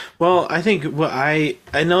 Well, I think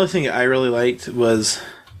another thing I really liked was,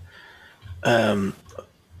 doesn't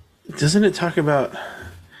it talk about,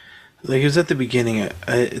 like it was at the beginning,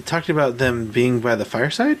 it talked about them being by the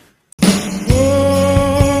fireside?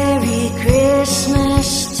 Merry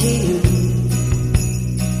Christmas to you.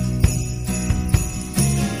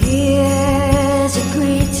 Here's a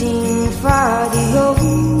greeting for the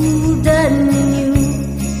old and the new.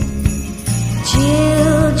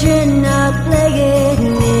 Children are playing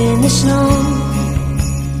in the snow,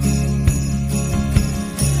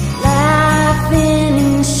 laughing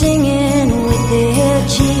and singing with their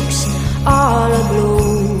cheeks all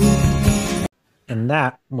aglow. And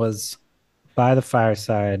that was By the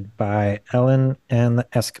Fireside by Ellen and the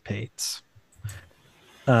Escapades.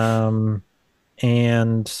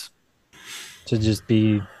 And to just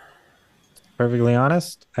be perfectly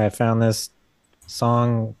honest, I found this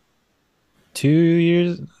song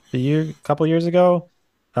a couple years ago,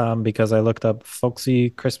 because I looked up folksy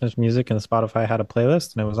Christmas music and Spotify had a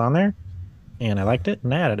playlist and it was on there and I liked it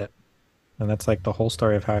and I added it. And that's like the whole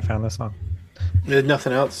story of how I found this song. There's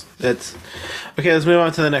nothing else. That's okay. Let's move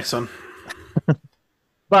on to the next one.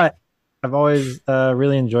 But I've always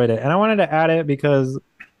really enjoyed it, and I wanted to add it because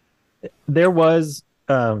there was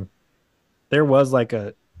like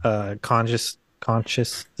a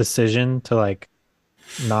conscious decision to like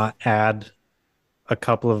not add a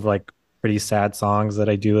couple of like pretty sad songs that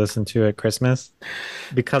I do listen to at Christmas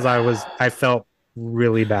because I felt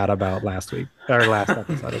really bad about last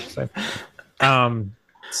episode, I should say.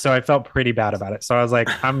 So I felt pretty bad about it. So I was like,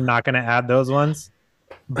 I'm not gonna add those ones.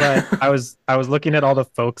 But I was looking at all the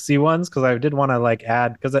folksy ones because I did want to like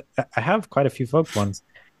add because I have quite a few folk ones,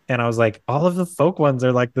 and I was like, all of the folk ones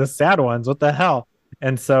are like the sad ones. What the hell?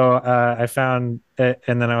 And so I found it,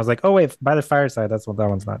 and then I was like, oh wait, By the Fireside. That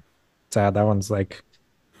one's not sad. That one's like,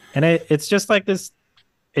 and it's just like this.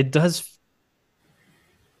 It does.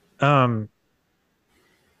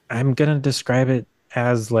 I'm gonna describe it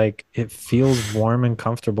as like it feels warm and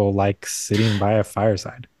comfortable, like sitting by a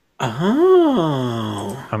fireside.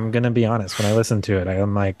 Oh. I'm gonna be honest. When I listen to it,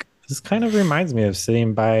 I'm like, this kind of reminds me of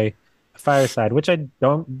sitting by a fireside, which I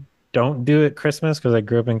don't do at Christmas because I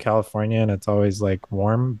grew up in California and it's always like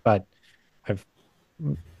warm, but I've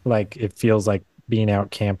like it feels like being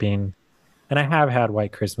out camping. And I have had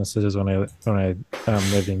white Christmases when I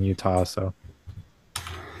lived in Utah. So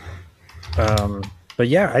but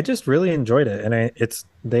yeah, I just really enjoyed it. And it's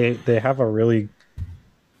they have a really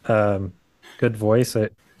um good voice. I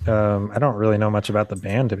don't really know much about the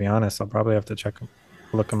band, to be honest. I'll probably have to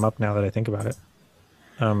look them up now that I think about it.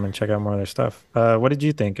 And check out more of their stuff. What did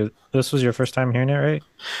you think? This was your first time hearing it, right?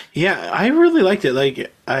 Yeah, I really liked it.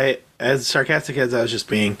 Like, as sarcastic as I was just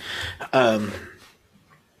being,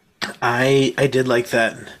 I did like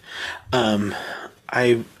that. Um,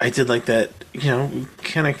 I did like that.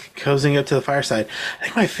 Kind of cozying up to the fireside. I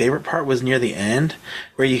think my favorite part was near the end,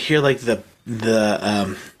 where you hear like the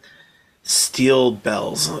steel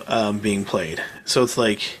bells being played. So it's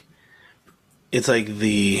like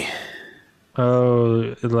the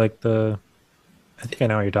Oh, like I think I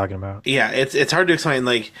know what you're talking about. yeah. It's hard to explain.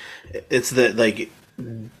 Like, it's the like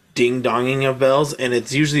ding donging of bells, and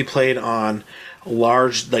it's usually played on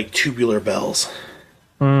large like tubular bells.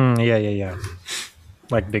 Yeah, yeah, yeah.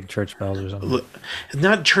 Like big church bells or something.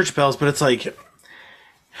 Not church bells, but it's like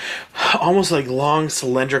almost like long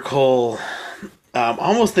cylindrical.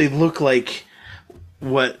 Almost they look like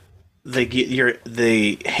what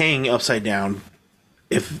they hang upside down.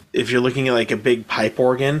 If you're looking at like a big pipe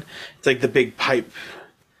organ, it's like the big pipe.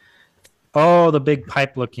 Oh, the big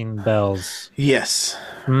pipe looking bells. Yes.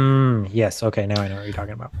 Yes. Okay, now I know what you're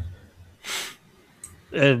talking about.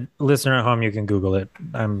 Listener at home, you can Google it.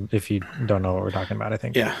 If you don't know what we're talking about,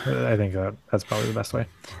 Yeah. I think that's probably the best way.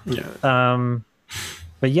 Yeah.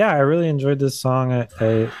 But yeah, I really enjoyed this song.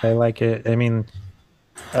 I like it. I mean,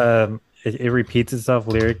 it repeats itself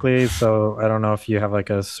lyrically, so I don't know if you have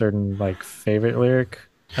like a certain like favorite lyric.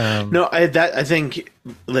 No, I think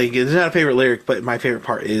like it's not a favorite lyric, but my favorite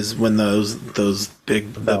part is when those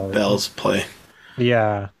big bells play.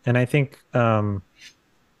 Yeah, and I think I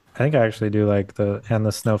actually do like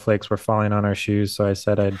the snowflakes were falling on our shoes, so I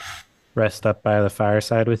said I'd rest up by the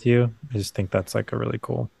fireside with you. I just think that's like a really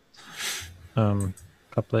cool um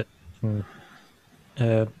couplet in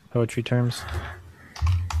poetry terms.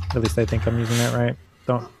 At least I think I'm using that right.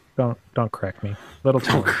 Don't correct me. Little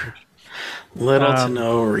to no research. Little to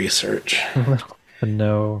no research. Little to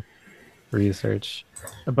no research.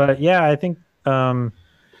 But yeah, I think I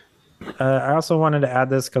also wanted to add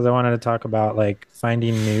this because I wanted to talk about like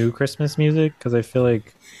finding new Christmas music because I feel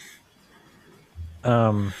like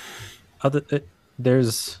um other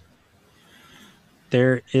there's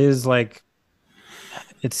there is like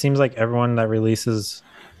it seems like everyone that releases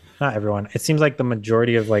not everyone. It seems like the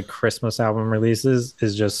majority of like Christmas album releases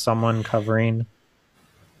is just someone covering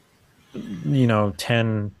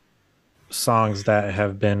 10 songs that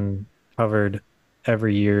have been covered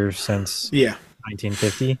every year since Yeah.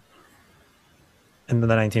 1950 in the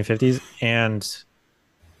 1950s and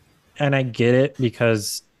I get it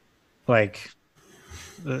because like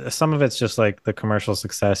some of it's just like the commercial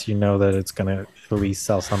success, that it's going to at least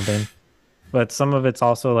sell something, but some of it's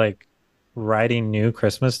also like writing new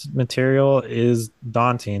Christmas material is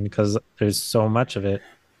daunting because there's so much of it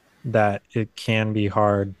that it can be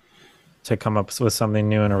hard to come up with something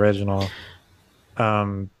new and original.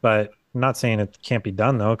 But I'm not saying it can't be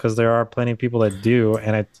done though, because there are plenty of people that do,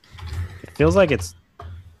 and it feels like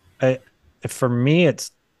I, for me, it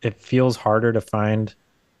feels harder to find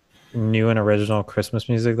new and original Christmas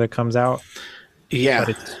music that comes out. Yeah. But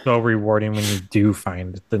it's so rewarding when you do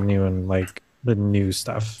find the new and like the new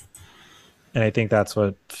stuff. And I think that's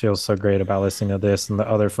what feels so great about listening to this and the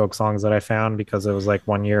other folk songs that I found, because it was like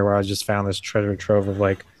one year where I just found this treasure trove of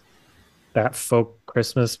like that folk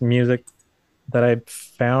Christmas music that I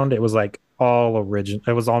found. It was like all original.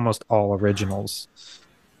 It was almost all originals.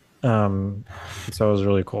 So it was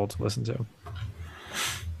really cool to listen to.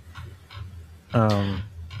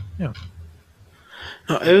 Yeah.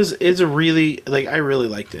 No, it's a really like I really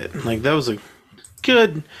liked it. Like that was a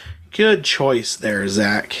good choice there,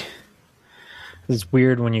 Zach. It's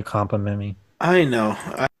weird when you compliment me. I know.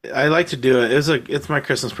 I like to do it. It's my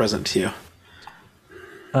Christmas present to you.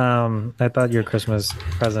 I thought your Christmas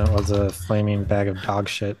present was a flaming bag of dog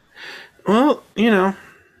shit. Well,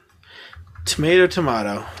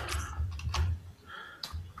 tomato.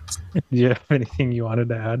 Do you have anything you wanted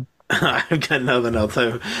to add? I've got nothing else I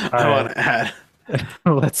want to add.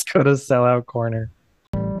 Let's go to Sellout Corner.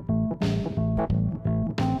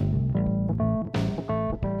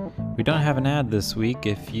 We don't have an ad this week.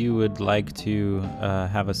 If you would like to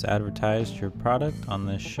have us advertise your product on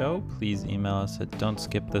this show, please email us at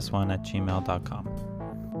don'tskipthisone@gmail.com.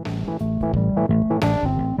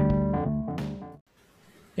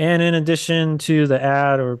 And in addition to the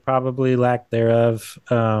ad, or probably lack thereof,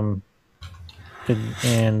 we'll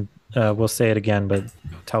say it again, but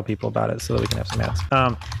tell people about it so that we can have some ads.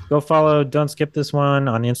 Go follow Don't Skip This One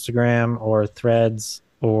on Instagram or Threads,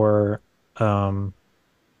 or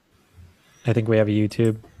I think we have a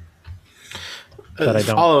YouTube. But I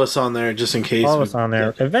don't follow us on there just in case. Follow us on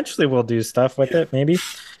there. Yeah. Eventually, we'll do stuff with it, maybe.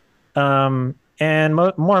 And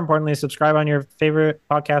more importantly, subscribe on your favorite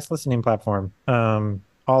podcast listening platform. All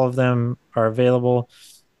of them are available,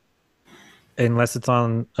 unless it's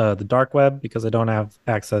on the dark web, because I don't have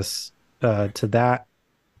access to that.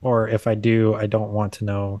 Or if I do, I don't want to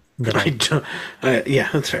know that yeah,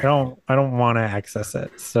 that's fair. I don't want to access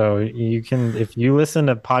it. So you can, if you listen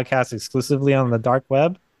to podcasts exclusively on the dark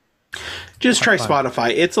web, just try Spotify.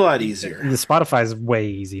 It's a lot easier. The Spotify is way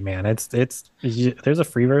easy, man. It's there's a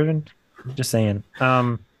free version. Just saying. If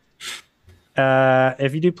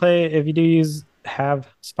you do have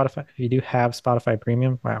Spotify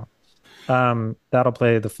Premium, wow. That'll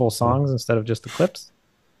play the full songs instead of just the clips.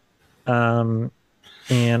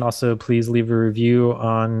 And also, please leave a review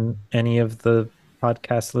on any of the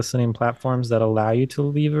podcast listening platforms that allow you to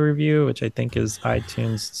leave a review, which I think is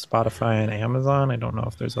iTunes, Spotify, and Amazon. I don't know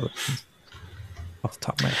if there's other ones off the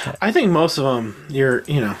top of my head. I think most of them,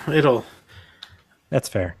 it'll... That's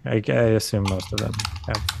fair. I assume most of them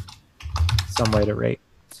have some way to rate.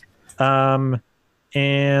 And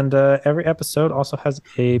every episode also has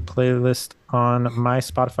a playlist on my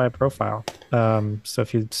Spotify profile. So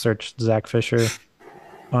if you search Zach Fisher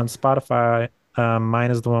on Spotify, mine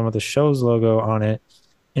is the one with the show's logo on it,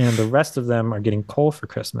 and the rest of them are getting coal for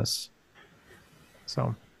Christmas.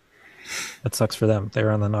 So that sucks for them. They're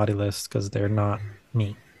on the naughty list because they're not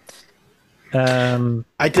me.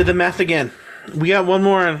 I did the math again. We got one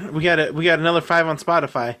more. We got another 5 on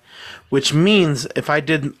Spotify, which means if I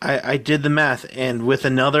did the math, and with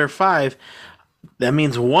another 5, that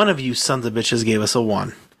means one of you sons of bitches gave us a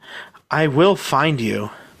 1. I will find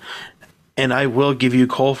you, and I will give you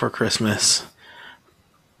coal for Christmas.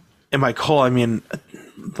 And by coal, I mean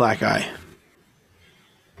black eye.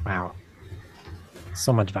 Wow.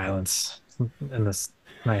 So much violence in this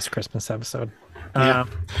nice Christmas episode. Yeah.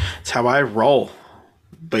 It's how I roll.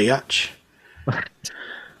 Biatch.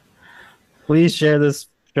 Please share this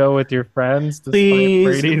show with your friends.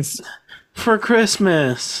 Please. For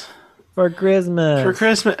Christmas. For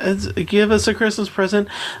Christmas. Give us a Christmas present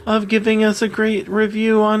of giving us a great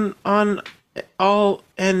review on all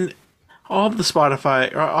the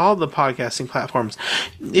Spotify or all the podcasting platforms.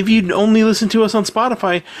 If you only listen to us on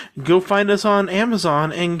Spotify, go find us on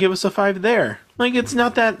Amazon and give us a 5 there. Like, it's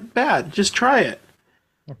not that bad. Just try it.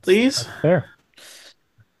 Please. That's fair.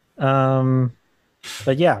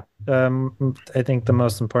 But yeah, I think the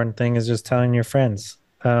most important thing is just telling your friends.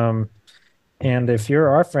 And if you're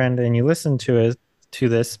our friend and you listen to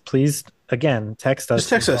this, please, again, text us. Just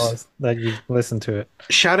text us that you listened to it.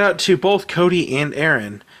 Shout out to both Cody and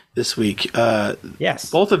Aaron this week.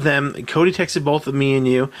 Yes. Both of them. Cody texted both of me and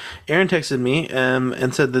you. Aaron texted me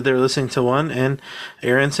and said that they were listening to one. And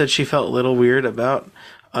Aaron said she felt a little weird about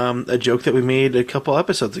a joke that we made a couple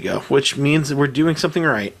episodes ago, which means we're doing something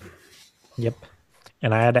right. Yep.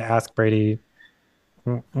 And I had to ask Brady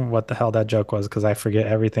what the hell that joke was, because I forget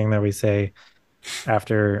everything that we say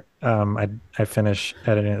after I finish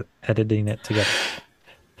editing it together.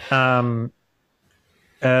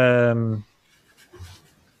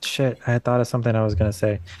 Shit, I thought of something I was gonna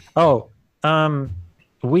say.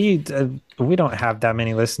 We don't have that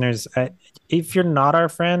many listeners. If you're not our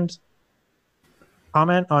friend,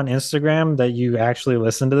 comment on Instagram that you actually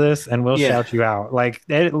listen to this, and we'll shout you out. Like,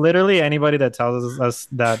 literally anybody that tells us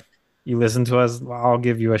that you listen to us, I'll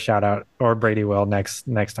give you a shout out, or Brady will next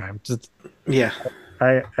time. Just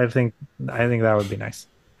I think that would be nice.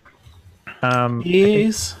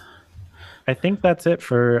 Yes. I think that's it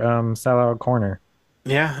for Salad Corner.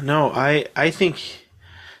 Yeah, no, I think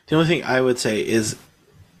the only thing I would say is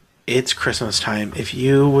it's Christmas time. If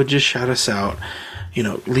you would just shout us out,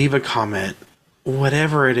 leave a comment,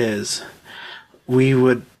 whatever it is, we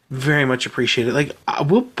would very much appreciate it. Like,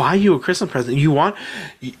 we'll buy you a Christmas present. You want,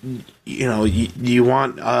 you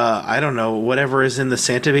want, I don't know, whatever is in the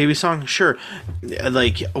Santa Baby song. Sure.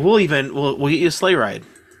 Like, we'll get you a sleigh ride.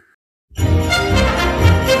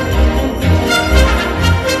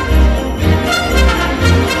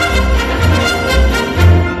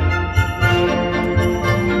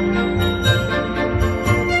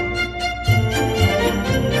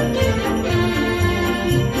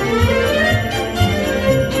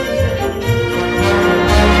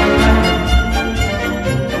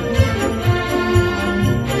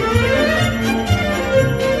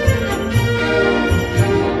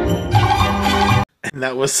 and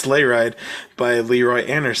that was Sleigh Ride by Leroy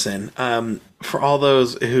Anderson. For all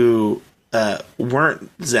those who weren't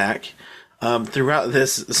Zach, throughout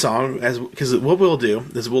this song, as because what we'll do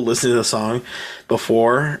is we'll listen to the song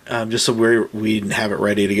before, just so we have it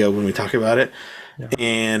ready to go when we talk about it. Yeah.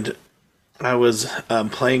 And I was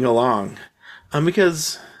playing along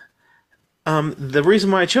because the reason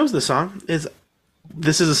why I chose this song is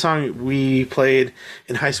this is a song we played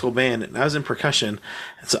in high school band, and I was in percussion,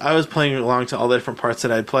 and so I was playing along to all the different parts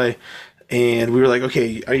that I'd play. And we were like,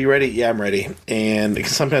 "Okay, are you ready?" "Yeah, I'm ready." And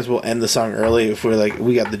sometimes we'll end the song early if we're like,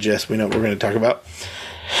 "We got the gist. We know what we're going to talk about."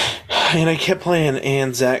 And I kept playing,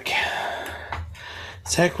 and Zach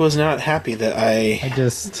was not happy that I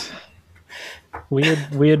just we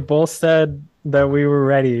had both said that we were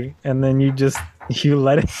ready, and then you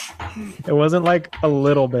let it. It wasn't like a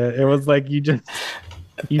little bit. It was like you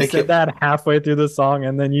said that halfway through the song,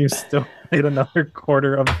 and then you still played another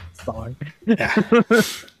quarter of the song. Yeah.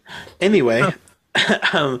 Anyway,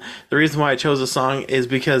 the reason why I chose a song is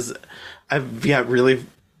because I've got really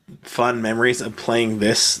fun memories of playing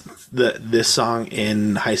this song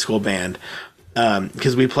in high school band.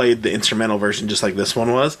 Because we played the instrumental version just like this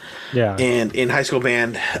one was. Yeah. And in high school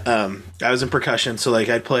band, I was in percussion, so like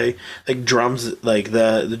I'd play like drums, like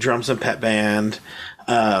the drums and pep band.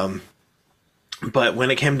 But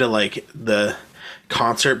when it came to like the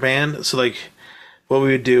concert band, so like what we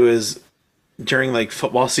would do is during like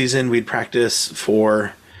football season, we'd practice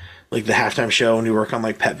for like the halftime show and we work on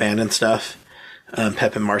like pep band and stuff.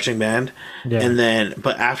 Pep and marching band. Yeah. And then,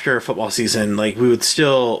 but after football season, like we would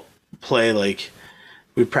still play like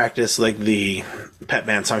we'd practice like the pep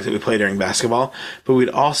band songs that we play during basketball, but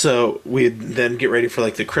we'd then get ready for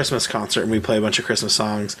like the Christmas concert and we'd play a bunch of Christmas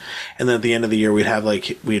songs, and then at the end of the year we'd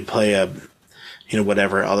play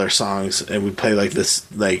whatever other songs, and we'd play like this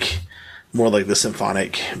like more like the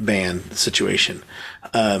symphonic band situation.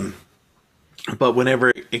 But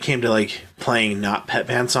whenever it came to like playing not pep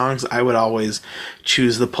band songs, I would always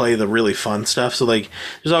choose to play the really fun stuff. So like,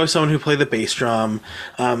 there's always someone who played the bass drum.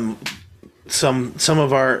 Some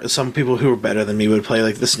people who were better than me would play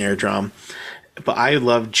like the snare drum. But I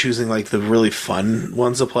loved choosing like the really fun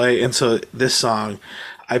ones to play. And so this song,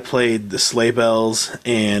 I played the sleigh bells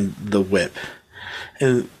and the whip.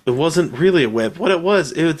 And it wasn't really a whip. What it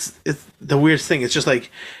was, it's the weirdest thing. It's just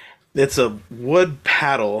like, it's a wood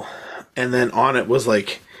paddle, and then on it was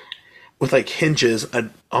like, with like hinges,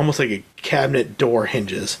 almost like a cabinet door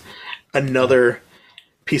hinges, another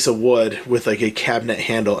piece of wood with like a cabinet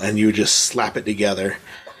handle, and you would just slap it together.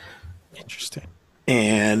 Interesting.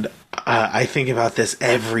 And I think about this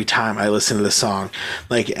every time I listen to the song,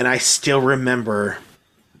 like, and I still remember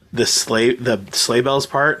the sleigh bells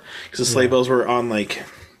part, because the sleigh bells were on like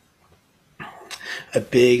a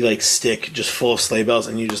big like stick just full of sleigh bells,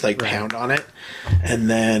 and you just like pound on it. And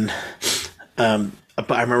then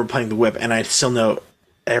but I remember playing the whip, and I still know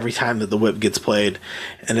every time that the whip gets played,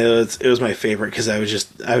 and it was my favorite because I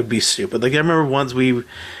would be stupid. Like I remember once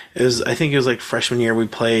I think it was like freshman year, we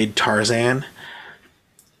played Tarzan,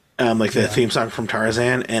 like the theme song from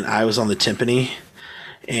Tarzan, and I was on the timpani,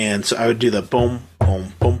 and so I would do the boom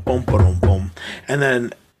boom boom boom boom boom, and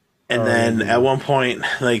then at one point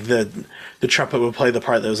like the trumpet would play the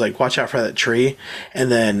part that was like watch out for that tree,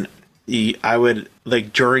 and then I would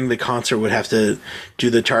like during the concert would have to do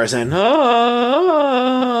the Tarzan.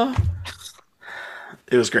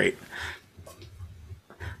 It was great.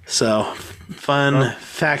 So fun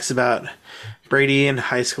facts about Brady in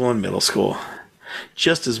high school and middle school.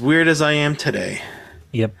 Just as weird as I am today.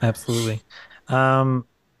 Yep, absolutely. When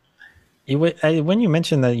you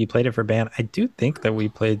mentioned that you played it for band, I do think that we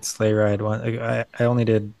played Sleigh Ride one. I only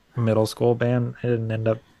did middle school band. I didn't end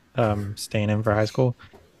up staying in for high school,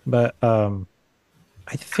 but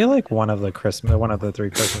I feel like one of the 3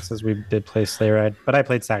 Christmases we did play Sleigh Ride, but I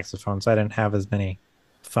played saxophone, so I didn't have as many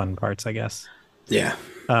fun parts, I guess. Yeah.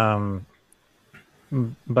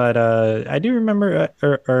 But I do remember,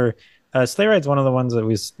 Sleigh Ride's one of the ones that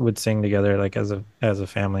we would sing together, like as a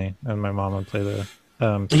family, and my mom would play the.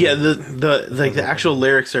 The actual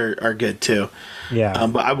lyrics are good too. Yeah.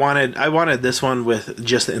 But I wanted this one with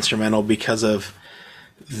just the instrumental because of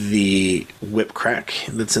the whip crack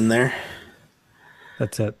that's in there.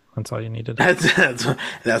 That's it. That's all you needed. That's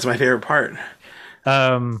my favorite part.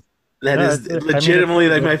 That is I legitimately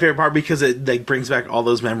like my favorite part because it like brings back all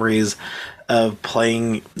those memories of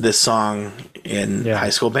playing this song in high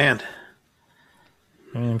school band.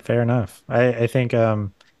 I mean, fair enough. I think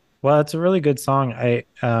well, it's a really good song.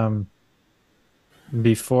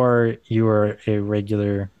 Before you were a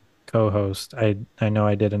regular co-host, I know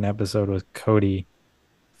I did an episode with Cody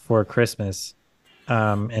for Christmas,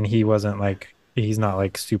 and he wasn't like he's not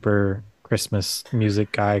like super Christmas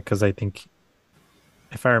music guy because I think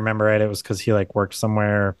if I remember right, it was because he like worked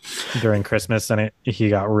somewhere during Christmas and he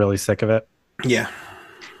got really sick of it. Yeah.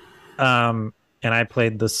 Um, and I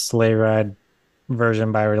played the Sleigh Ride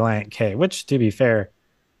version by Reliant K, which to be fair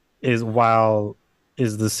is while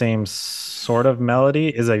is the same sort of melody,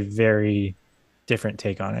 is a very different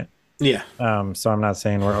take on it. Yeah. So I'm not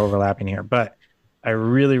saying we're overlapping here, but I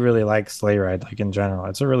really, really like Sleigh Ride, like in general.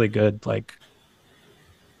 It's a really good like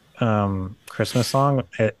Christmas song.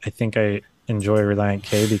 I think I enjoy Reliant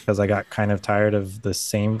K because I got kind of tired of the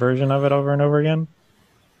same version of it over and over again.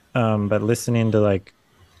 But listening to like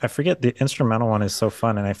I forget the instrumental one is so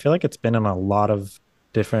fun, and I feel like it's been in a lot of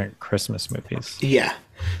different Christmas movies. Yeah.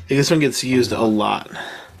 This one gets used a lot.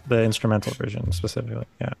 The instrumental version specifically,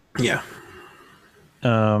 yeah. Yeah.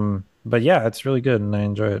 But yeah, it's really good, and I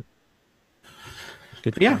enjoy it.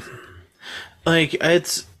 Good. Yeah. Like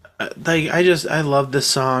it's like I love this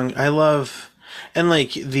song. I love and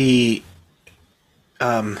like the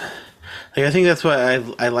like I think that's why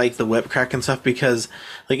I like the whip crack and stuff because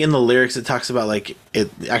like in the lyrics it talks about like it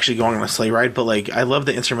actually going on a sleigh ride, but like I love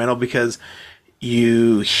the instrumental because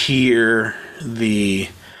you hear the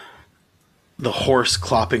horse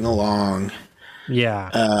clopping along, Yeah.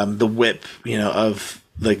 the whip, of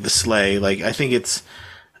like the sleigh. Like I think it's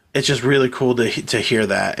just really cool to hear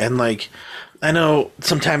that. And like I know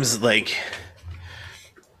sometimes when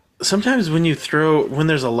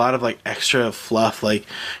there's a lot of like extra fluff, like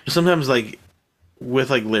sometimes like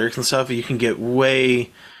with like lyrics and stuff, you can get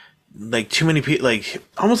way like too many people, like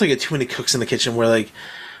almost like a too many cooks in the kitchen where like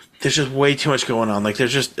there's just way too much going on. Like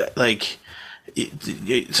there's just like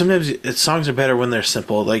sometimes songs are better when they're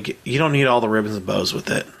simple. Like you don't need all the ribbons and bows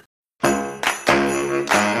with it.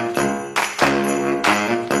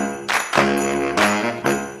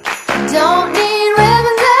 Don't need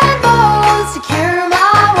ribbons and bows to cure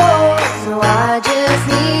my woes. No, I just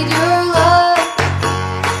need your love.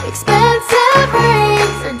 Expensive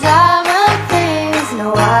rings or diamond things.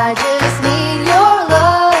 No, I just need your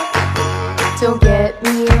love. Don't get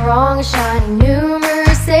me wrong, a shiny new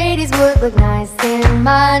Mercedes would look nice in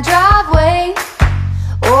my driveway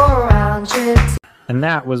or a round trip. And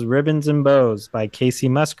that was Ribbons and Bows by Casey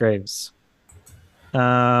Musgraves.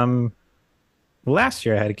 Last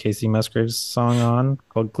year I had a Casey Musgraves song on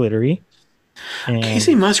called Glittery. And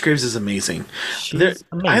Casey Musgraves is amazing. she's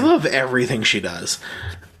amazing. I love everything she does.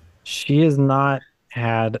 She has not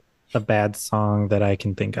had a bad song that I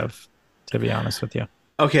can think of, to be honest with you.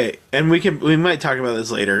 Okay, and we might talk about this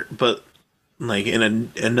later, but like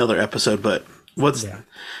in another episode. But what's Yeah.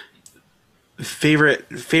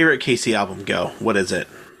 favorite Casey album? Go. What is it?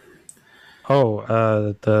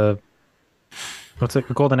 Oh, what's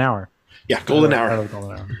it? Golden Hour. Yeah, Golden I Hour. love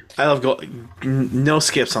Golden Hour. I love no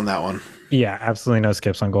skips on that one. Yeah, absolutely no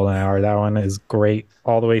skips on Golden Hour. That one is great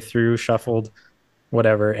all the way through, shuffled,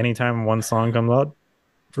 whatever. Anytime one song comes out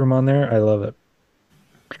from on there, I love it.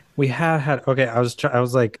 We have had okay. I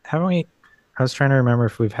was like, haven't we? I was trying to remember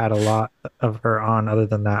if we've had a lot of her on other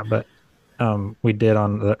than that, but we did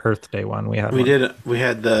on the Earth Day one. We had We one. did. We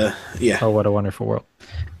had the Oh, what a wonderful world.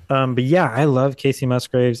 But yeah, I love Casey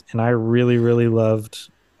Musgraves, and I really, really loved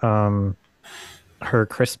her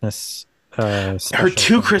Christmas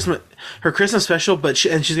special. her Christmas special, but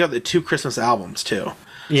she's got the two Christmas albums too.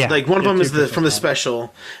 Yeah, Like one of them two is from the Christmas albums.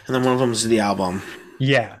 special, and then one of them is the album.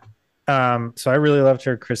 Yeah. So I really loved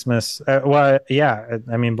her Christmas. Well, yeah,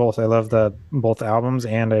 I mean both. I love both albums,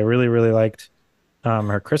 and I really, really liked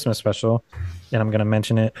her Christmas special. And I'm gonna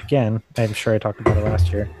mention it again. I'm sure I talked about it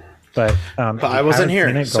last year, but But I wasn't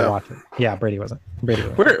here, Go so watch it. Yeah, Brady wasn't. Brady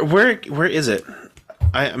wasn't. where is it?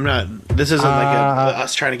 I'm not. This isn't like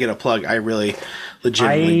us trying to get a plug. I really,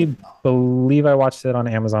 legitimately. I believe I watched it on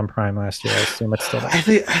Amazon Prime last year. I assume it's still there. I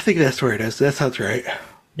think that's where it is. That sounds right.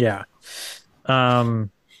 Yeah.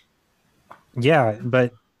 Yeah,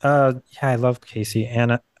 but yeah, I love Casey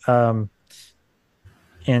and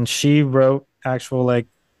she wrote actual like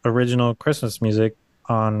original Christmas music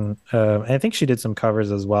on I think she did some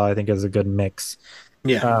covers as well. I think it was a good mix.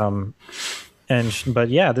 Yeah. But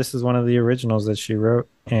yeah, this is one of the originals that she wrote,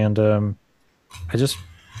 and I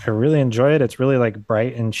really enjoy it. It's really like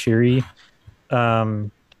bright and cheery,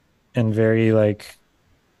 and very like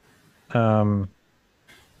I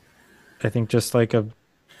think just like a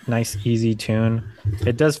nice easy tune.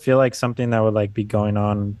 It does feel like something that would like be going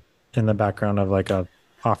on in the background of like a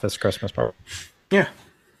office Christmas party. Yeah.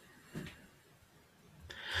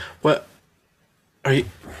 What are you?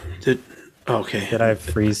 Okay. Did I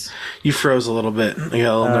freeze? You froze a little bit. I got a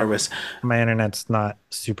little Uh, nervous. my internet's not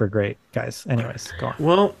super great, guys. Anyways, go on.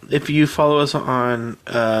 Well, if you follow us on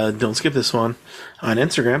Don't Skip This One on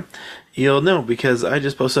Instagram, you'll know because I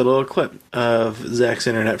just posted a little clip of Zach's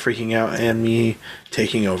internet freaking out and me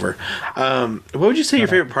taking over. What would you say your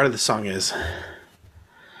favorite part of the song is?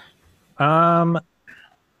 Um,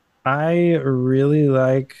 I really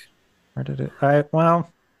like. Where did it?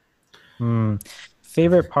 Hmm.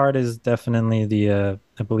 Favorite part is definitely the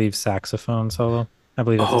I believe saxophone solo. I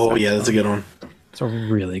believe it's a Oh, yeah, that's a saxophone. good one. It's a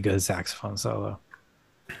really good saxophone solo.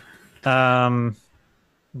 Um,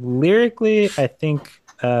 lyrically, I think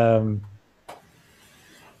I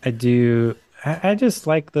do. I just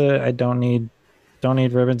like the I don't need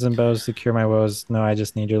ribbons and bows to cure my woes. No, I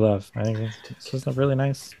just need your love. I think it's just a really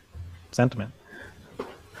nice sentiment.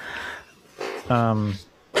 Um,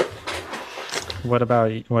 what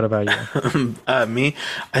about you? Me,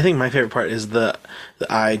 I think my favorite part is the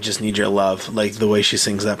I just need your love, like the way she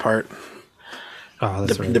sings that part. Oh, the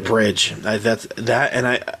that's really the good. bridge. That's that, and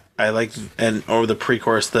I like and or the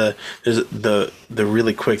pre-chorus. There's the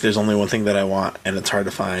really quick. There's only one thing that I want, and it's hard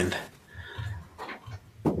to find.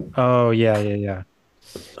 Oh yeah, yeah, yeah.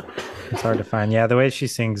 It's hard to find. Yeah, the way she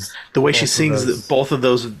sings The way she both of sings those. both of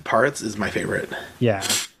those parts is my favorite. Yeah,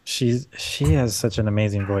 she has such an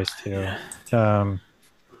amazing voice too. Um,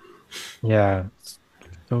 yeah.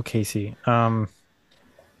 Go Casey. I'm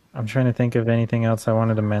trying to think of anything else I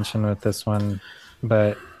wanted to mention with this one,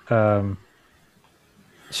 but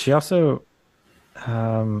she also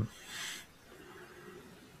um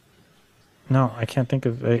no, I can't think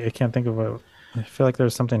of I can't think of what I feel like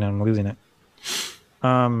there's something I'm losing it.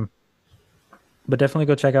 Um, but definitely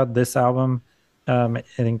go check out this album. I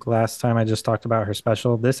think last time I just talked about her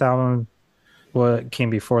special. This album what came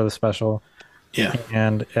before the special, Yeah,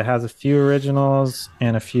 and it has a few originals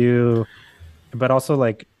and a few, but also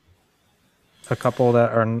like a couple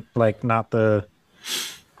that are like not the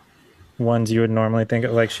ones you would normally think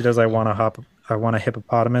of. Like she does I want a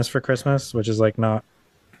hippopotamus for Christmas, which is like not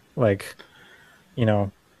like, you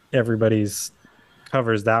know, everybody's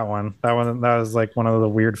covers that one. That was like one of the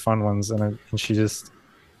weird fun ones, and she just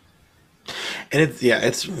and it's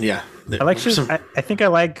yeah. I like Some I think I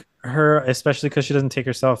like her especially because she doesn't take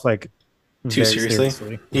herself like too very seriously.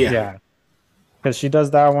 seriously. Yeah, Yeah, because she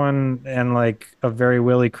does that one and like a very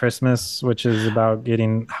Willie Christmas, which is about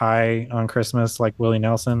getting high on Christmas, like Willie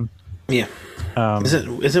Nelson. yeah. Um,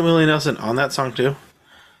 Isn't Willie Nelson on that song too?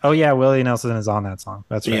 oh yeah, Willie Nelson is on that song.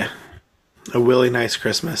 That's Yeah, right. a Willie Nice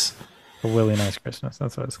Christmas. A Willie Nice Christmas.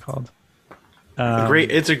 That's what it's called.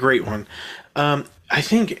 Great, it's a great one. I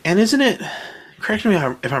think, and isn't it? Correct me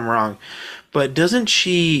if I'm wrong, but doesn't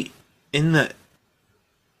she in the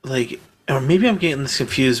like, or maybe I'm getting this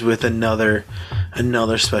confused with another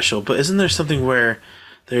special? But isn't there something where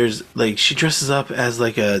there's like she dresses up as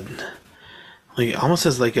like almost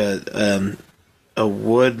as like a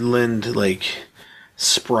woodland like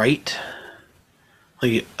sprite,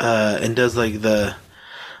 like and does like the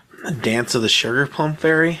dance of the sugar plum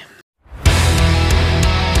fairy?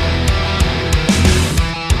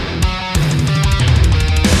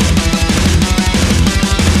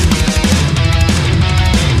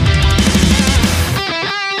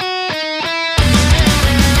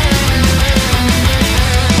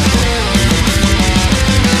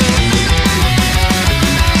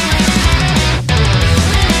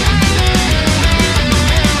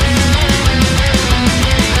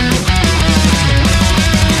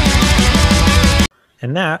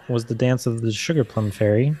 And that was the Dance of the Sugar Plum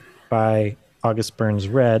Fairy by August Burns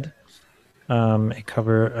Red, a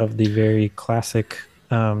cover of the very classic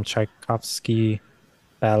Tchaikovsky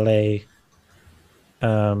ballet,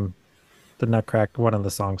 um, the Nutcracker, one of the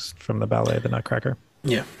songs from the ballet, the Nutcracker,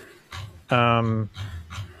 Yeah. um,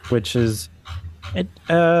 which is it.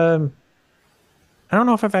 I don't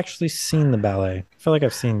know if I've actually seen the ballet. I feel like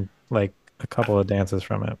I've seen like a couple of dances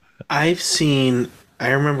from it. I've seen. I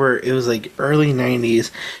remember it was like early '90s.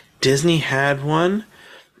 Disney had one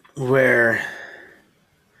where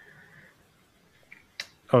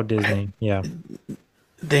Oh, Disney, yeah,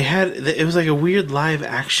 they had. It was like a weird live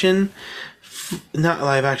action, not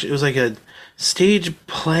live action. It was like a stage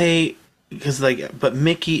play because like, but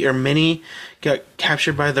Mickey or Minnie got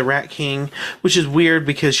captured by the Rat King, which is weird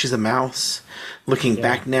because she's a mouse. Looking yeah.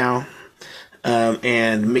 back now,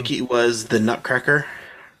 and Mickey was the Nutcracker.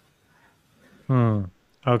 Hmm.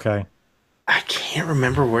 Okay. I can't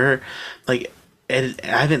remember where, like, I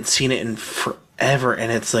haven't seen it in forever,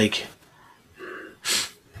 and it's like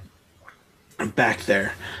back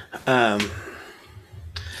there. Um,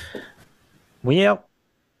 Well,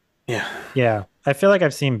 yeah, yeah. I feel like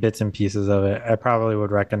I've seen bits and pieces of it. I probably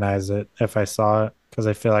would recognize it if I saw it because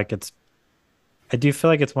I feel like I do feel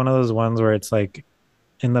like it's one of those ones where it's like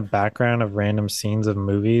in the background of random scenes of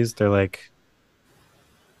movies. They're like,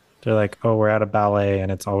 oh, we're at a ballet,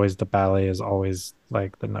 and it's always the ballet is always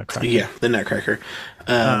like the Yeah, Nutcracker. the Nutcracker.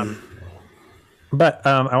 Um, but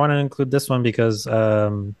I want to include this one because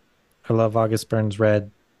I love August Burns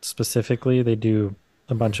Red specifically. They do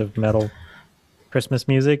a bunch of metal Christmas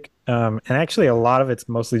music, and actually a lot of it's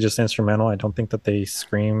mostly just instrumental. I don't think that they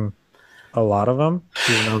scream a lot of them,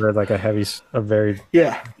 even though they're like a very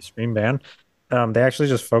Yeah. scream band. They actually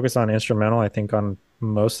just focus on instrumental. I think on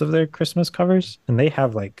most of their Christmas covers, and they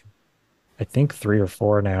have like I think three or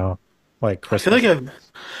four now, like I feel like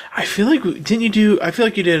Christmas. I feel like didn't you do? I feel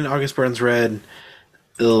like you did an August Burns Red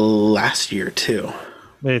last year too.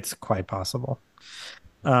 It's quite possible.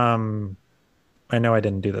 Um, I know I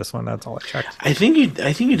didn't do this one. That's all I checked. I think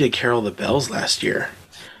you did Carol of the Bells last year.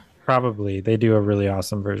 Probably they do a really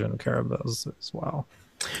awesome version of Carabels as well.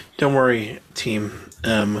 Don't worry, team.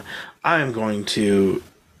 I am going to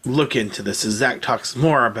look into this as Zach talks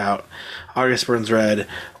more about August Burns Red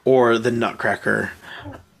or the Nutcracker.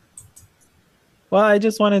 Well, I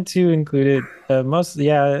just wanted to include it.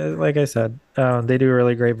 Yeah, like I said, they do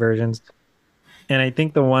really great versions, and I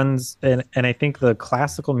think and I think the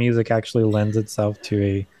classical music actually lends itself to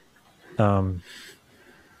a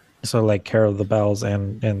so like Carol of the Bells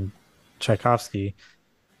and Tchaikovsky.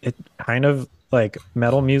 It kind of like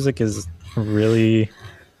metal music is really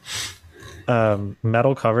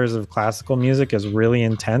metal covers of classical music is really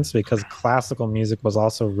intense because classical music was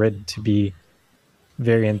also written to be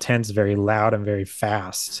very intense, very loud, and very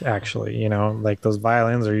fast. Actually, like those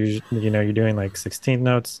violins are usually, you're doing like 16th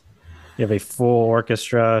notes. You have a full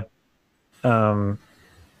orchestra. Um,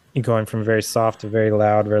 you're going from very soft to very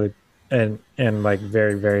loud, really, and like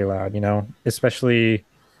very very loud. Especially.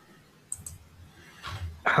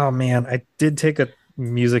 Oh man, I did take a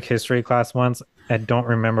music history class once. I don't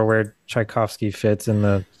remember where Tchaikovsky fits in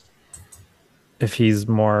the if he's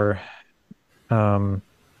more um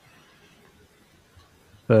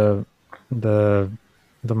the the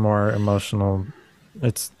the more emotional.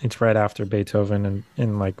 It's right after Beethoven and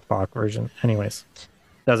in like Bach version. Anyways,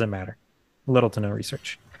 doesn't matter. Little to no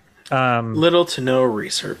research. Um, Little to no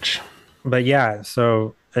research. but yeah,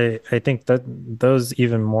 so I think that those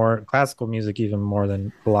even more classical music even more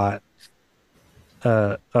than a lot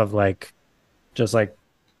of like just like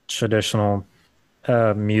traditional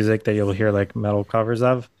music that you'll hear like metal covers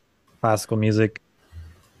of classical music.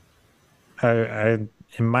 I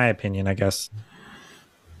in my opinion, I guess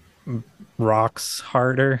rocks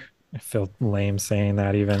harder. I feel lame saying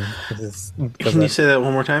that even because Can you say that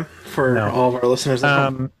one more time for no. all of our listeners at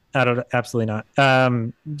home? I don't absolutely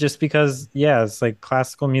not. Just because yeah, it's like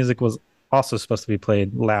classical music was also supposed to be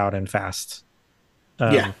played loud and fast.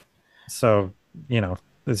 Yeah. Um, so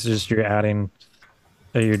it's just you're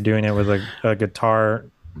doing it with a guitar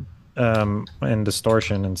and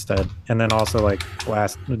distortion instead, and then also like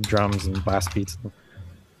blast drums and blast beats and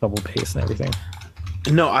double bass and everything.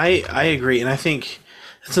 No, I agree, and I think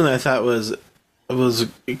something I thought was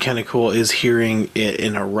kind of cool is hearing it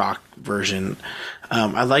in a rock version.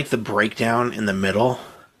 I like the breakdown in the middle.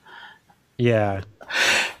 Yeah,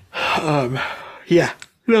 Yeah,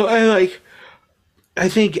 no, I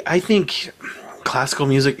think classical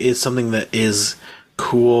music is something that is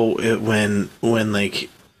cool when like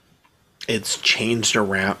it's changed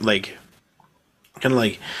around, like kind of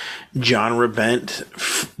like genre bent,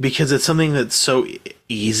 because it's something that's so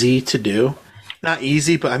easy to do. Not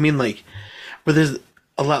easy, but I mean like, but there's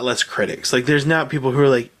a lot less critics. Like there's not people who are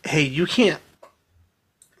like, hey, you can't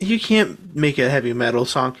make a heavy metal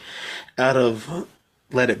song out of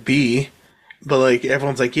Let It Be, but like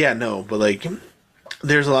everyone's like, yeah, no, but like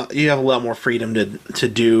there's you have a lot more freedom to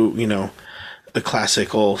do, a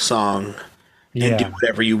classical song and do yeah,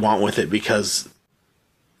 whatever you want with it, because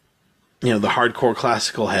the hardcore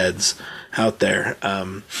classical heads out there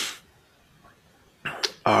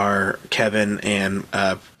are Kevin and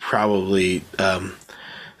probably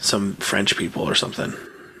some French people or something.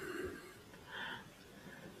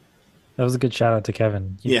 that was a good shout out to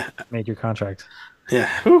Kevin. You Yeah, made your contract. yeah.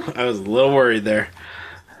 Whew, I was a little worried there.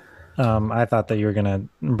 I thought that you were gonna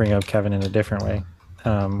bring up Kevin in a different way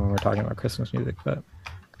when we're talking about Christmas music, but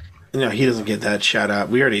No, he doesn't get that shout out.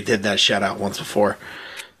 We already did that shout out once before.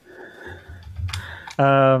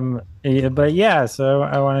 yeah, but yeah. So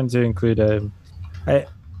I wanted to include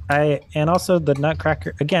I, and also the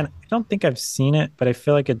Nutcracker. Again, I don't think I've seen it, but I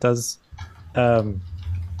feel like it does. Um,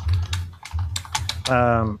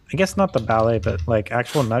 I guess not the ballet, but like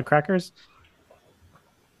actual Nutcrackers.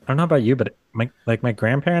 I don't know about you, but my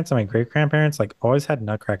grandparents and my great grandparents like always had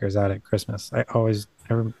nutcrackers out at Christmas. And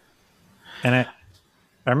I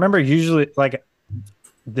remember usually like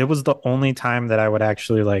it was the only time that I would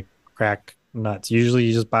actually like crack nuts. Usually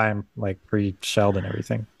you just buy them like pre-shelled and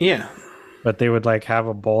everything. Yeah, But they would like have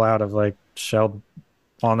a bowl out of like shelled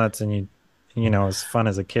walnuts and you know, it's fun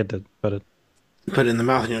as a kid to put it put it in the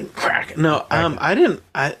mouth and you crack. No, crack it. I didn't.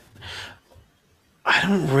 I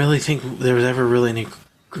don't really think there was ever really any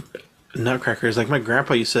nutcrackers. Like my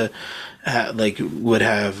grandpa used to, like would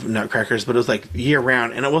have nutcrackers, but it was like year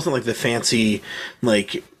round, and it wasn't like the fancy,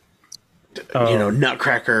 like Oh,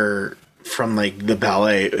 nutcracker from like the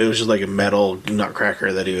ballet. It was just like a metal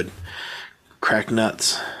nutcracker that he would crack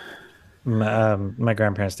nuts. my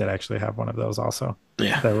grandparents did actually have one of those also.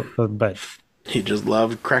 Yeah, But he just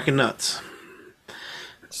loved cracking nuts.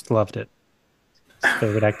 just loved it.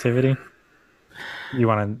 Favorite activity? You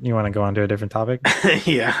want to go on to a different topic?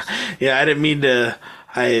 Yeah, yeah. I didn't mean to.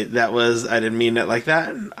 I didn't mean it like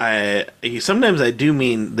that. Sometimes I do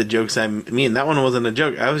mean the jokes I mean. That one wasn't a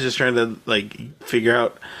joke. I was just trying to like figure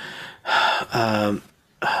out,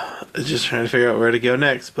 just trying to figure out where to go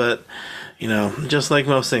next. But just like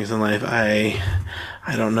most things in life, I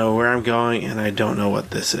don't know where I'm going, and I don't know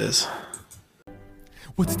what this is.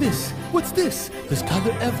 What's this? What's this? There's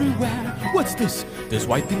color everywhere. What's this? There's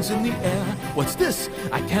white things in the air. What's this?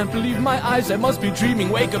 I can't believe my eyes. I must be dreaming.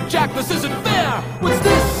 Wake up, Jack. This isn't fair. What's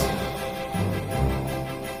this?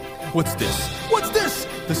 What's this? What's this?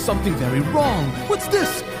 There's something very wrong. What's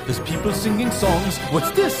this? There's people singing songs.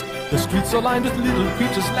 What's this? The streets are lined with little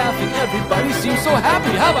creatures laughing. Everybody seems so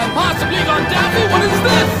happy. Have I possibly gone daffy? What is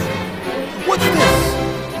this? What's this?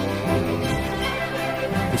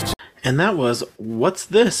 And that was "What's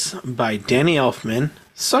This" by Danny Elfman,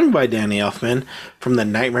 sung by Danny Elfman from The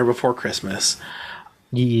Nightmare Before Christmas.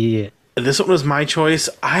 Yeah. This one was my choice.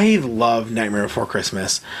 I love Nightmare Before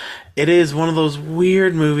Christmas. It is one of those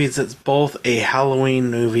weird movies that's both a Halloween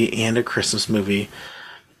movie and a Christmas movie.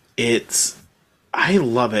 I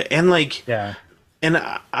love it. And like, Yeah. and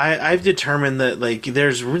I've determined that like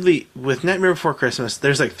there's really, with Nightmare Before Christmas,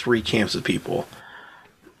 there's like three camps of people.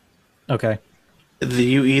 Okay.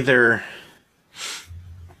 You either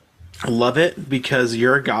love it because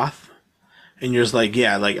you're a goth and you're just like,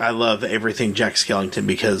 yeah, like I love everything Jack Skellington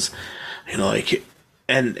because, like,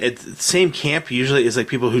 and it's the same camp usually is like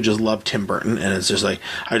people who just love Tim Burton and it's just like,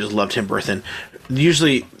 I just love Tim Burton.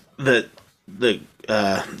 Usually the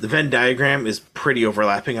Venn diagram is pretty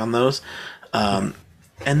overlapping on those. And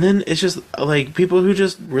then it's just like people who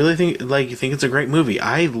just really think it's a great movie.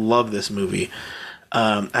 I love this movie.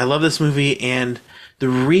 I love this movie, and the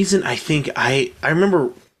reason I think I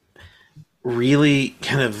remember really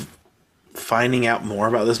kind of finding out more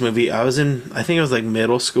about this movie. I think it was like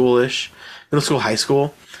middle school, high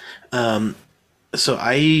school. So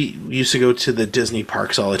I used to go to the Disney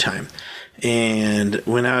parks all the time, and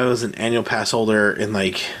when I was an annual pass holder in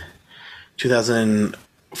like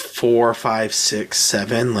 2004, 5, 6,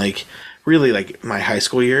 7, like really like my high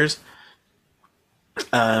school years.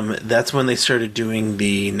 That's when they started doing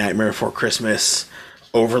the Nightmare Before Christmas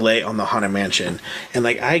overlay on the Haunted Mansion, and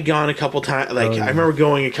like I had gone a couple times. Like I remember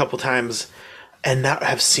going a couple times, and not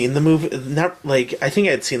have seen the movie. Not like I think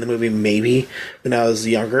I had seen the movie maybe when I was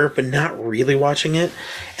younger, but not really watching it.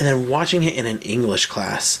 And then watching it in an English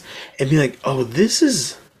class and being like, "Oh, this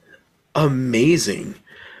is amazing!"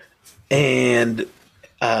 And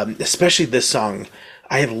especially this song,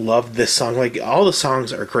 I loved this song. Like all the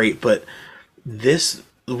songs are great, but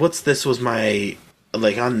What's This was my,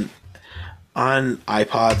 like, on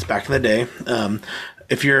iPods back in the day.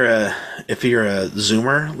 If you're a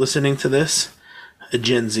Zoomer listening to this, a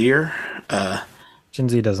Gen Zer, Gen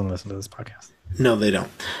Z doesn't listen to this podcast. no, they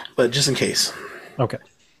don't. But just in case, Okay.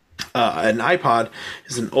 an iPod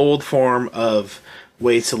is an old form of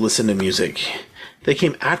way to listen to music. They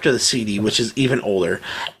came after the CD, which is even older.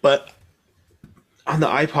 But on the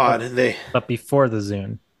iPod, But before the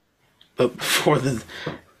Zune. but before the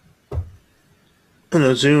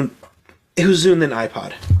Zune, it was Zune then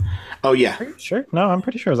iPod. Oh yeah, Sure. No, I'm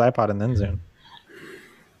pretty sure it was iPod and then Zune.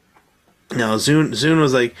 no, Zune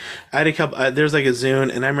was like I had a couple. There's like a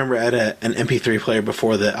Zune, and I remember I had an MP3 player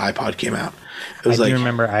before the iPod came out. It was I like do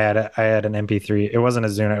remember I had an MP3. It wasn't a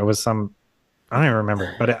Zune. It was some. I don't even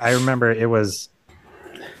remember, but I remember it was.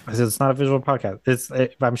 It's not a visual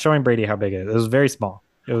podcast. I'm showing Brady how big it is. It was very small.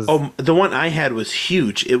 It was. the one I had was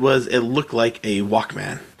huge. It looked like a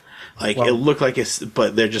Walkman. Like it looked like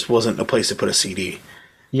but there just wasn't a place to put a CD.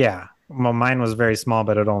 Yeah. Well, mine was very small,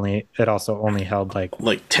 but it also only held like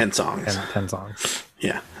 10 songs. 10 songs.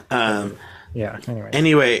 Yeah. Yeah.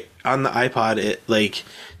 Anyway, on the iPod, it like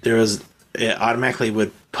there was it automatically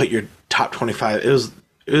would put your top 25. It was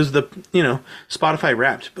the Spotify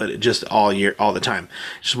Wrapped, but it just all year, all the time,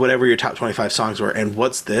 just whatever your top 25 songs were. And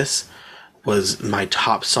What's This was my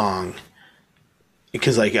top song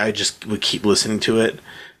because like I just would keep listening to it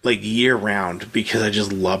like year round because I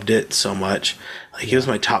just loved it so much. Like it was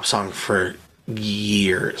my top song for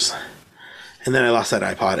years. And then I lost that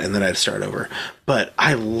iPod, and then I had to start over. But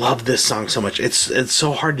I love this song so much. It's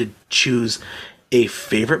so hard to choose a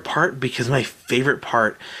favorite part because my favorite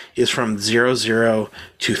part is from 00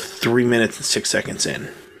 to 3 minutes and 6 seconds in.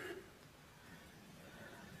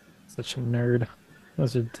 Such a nerd.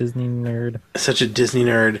 Was a Disney nerd. Such a Disney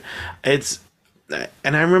nerd. It's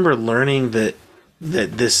and I remember learning that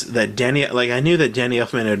Danny, like I knew that Danny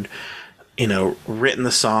Elfman had written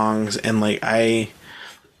the songs, and I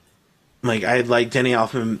like Danny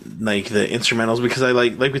Elfman, like the instrumentals, because I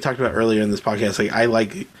like we talked about earlier in this podcast, like I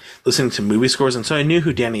like listening to movie scores, and so I knew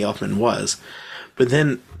who Danny Elfman was. But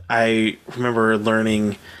then I remember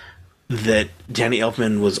learning that Danny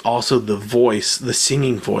Elfman was also the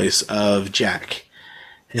singing voice of Jack,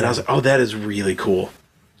 and I was like, oh, that is really cool.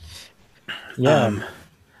 Yeah.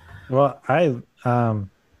 Well, I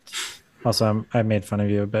made fun of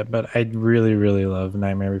you a bit, but I really, really love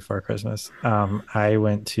Nightmare Before Christmas. I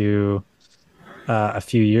went to a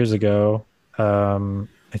few years ago.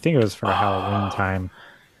 I think it was for Halloween time.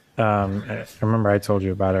 I remember I told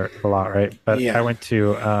you about it a lot, right? But Yeah. I went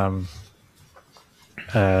to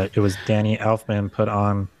it was Danny Elfman put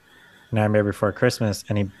on Nightmare Before Christmas,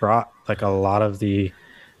 and he brought like a lot of the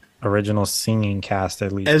original singing cast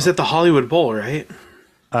at It least. was at the Hollywood Bowl, right?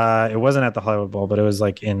 It wasn't at the Hollywood Bowl, but it was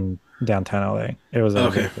like in downtown LA. It was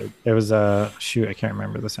Okay. it was shoot, I can't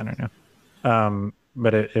remember the center now.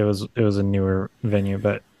 But it was a newer venue,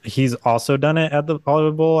 but he's also done it at the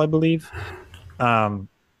Hollywood Bowl, I believe. But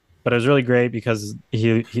it was really great because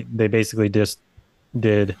they basically just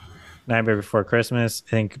did Nightmare Before Christmas.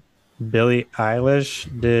 I think Billie Eilish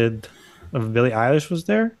was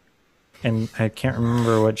there, and I can't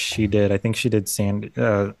remember what she did. I think she did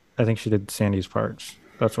Sandy's parts.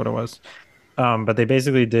 That's what it was. But they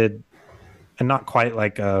basically did, and not quite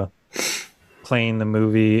like playing the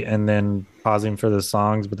movie and then pausing for the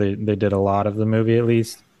songs, but they did a lot of the movie at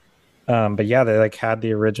least. But yeah, they like had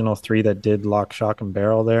the original three that did Lock, Shock, and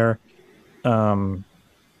Barrel there. And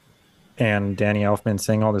Danny Elfman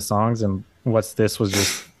sang all the songs, and What's This was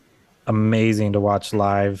just amazing to watch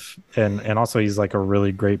live. And also he's like a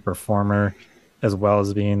really great performer as well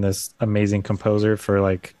as being this amazing composer for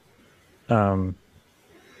like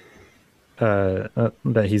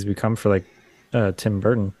that he's become for like Tim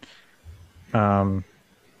Burton.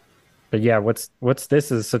 But yeah, what's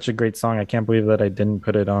this is such a great song. I can't believe that I didn't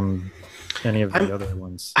put it on any of the other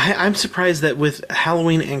ones. I'm surprised that with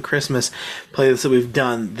Halloween and Christmas playlists that we've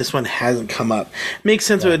done, this one hasn't come up. Makes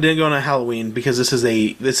sense why it didn't go on a Halloween because this is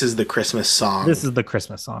the Christmas song. This is the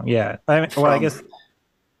Christmas song. Yeah. I guess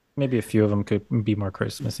maybe a few of them could be more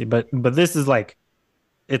Christmassy, but this is like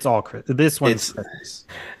it's all Christmas. This one's Christmas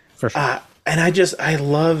for sure. And I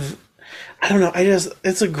love. I don't know.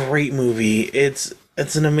 It's a great movie. It's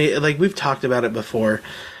an amazing. Like we've talked about it before.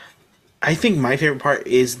 I think my favorite part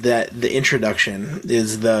is that the introduction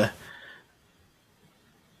is the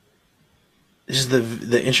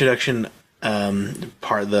introduction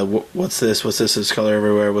part. What's this? What's this? There's color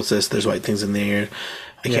everywhere. What's this? There's white things in the air.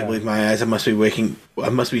 I can't believe my eyes. I must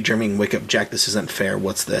be dreaming. Wake up, Jack. This isn't fair.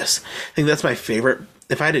 What's this? I think that's my favorite.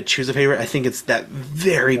 If I had to choose a favorite, I think it's that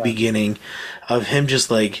very beginning of him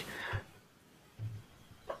just like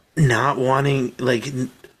not wanting, like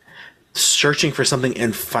searching for something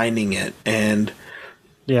and finding it. And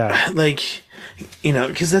like,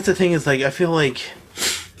 because that's the thing is like, I feel like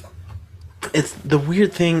it's the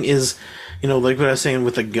weird thing is, like what I was saying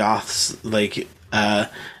with the goths, like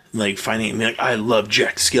finding me like I love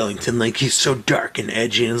Jack Skellington, like he's so dark and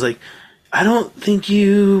edgy, and it's like I don't think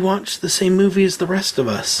you watch the same movie as the rest of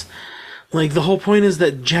us. Like the whole point is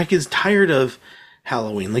that Jack is tired of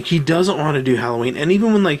Halloween, like he doesn't want to do Halloween, and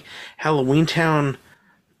even when like Halloween Town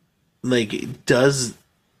like does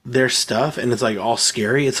their stuff and it's like all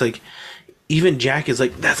scary, it's like even Jack is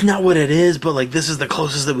like that's not what it is, but like this is the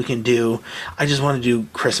closest that we can do. I just want to do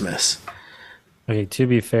Christmas. Okay, to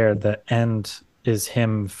be fair, the end is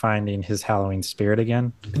him finding his Halloween spirit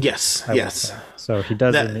again. Yes, yes. So he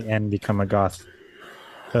does in the end become a goth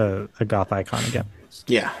icon again.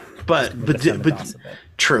 Yeah, but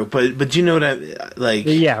true. But do you know what I like?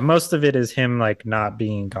 Yeah, most of it is him like not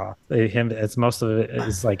being goth. It's most of it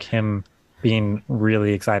is like him being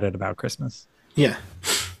really excited about Christmas. Yeah.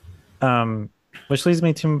 Which leads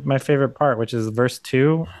me to my favorite part, which is verse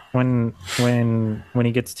 2 when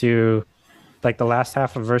he gets to like the last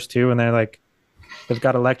half of verse 2, and they're like, they've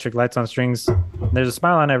got electric lights on strings. There's a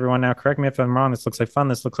smile on everyone now. Correct me if I'm wrong. This looks like fun.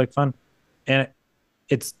 This looks like fun. And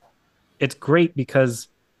it's it's great because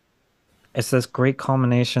it's this great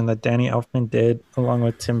culmination that Danny Elfman did along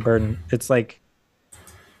with Tim Burton. It's like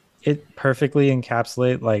it perfectly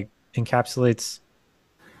encapsulates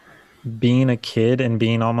being a kid and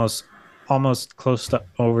being almost close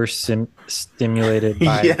to stimulated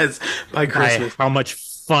Yes, by by Christmas. how much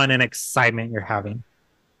fun and excitement you're having.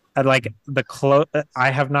 I like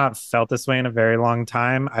I have not felt this way in a very long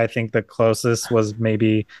time. I think the closest was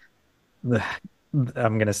maybe the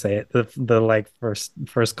I'm gonna say it, the like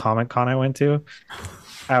first Comic Con I went to.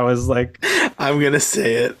 I was like, I'm gonna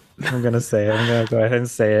say it. I'm gonna say it. I'm gonna go ahead and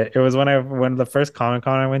say it. It was when the first Comic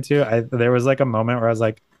Con I went to, I there was like a moment where I was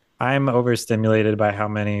like, I'm overstimulated by how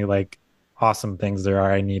many like awesome things there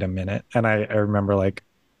are. I need a minute. And I remember like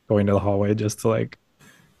going to the hallway just to like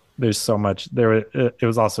there's so much there. It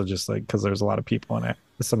was also just like because there's a lot of people in it.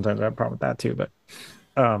 Sometimes I have a problem with that too, but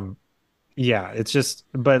um yeah, it's just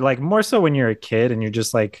but like more so when you're a kid and you're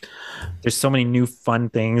just like there's so many new fun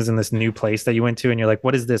things in this new place that you went to and you're like,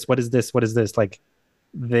 what is this? What is this? What is this? Like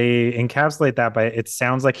they encapsulate that by it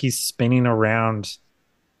sounds like he's spinning around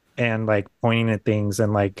and like pointing at things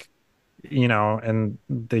and like and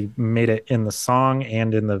they made it in the song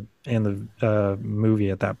and in the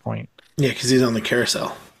movie at that point. Yeah, because he's on the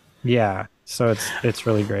carousel. Yeah, so it's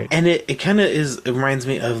really great. And it kind of is. It reminds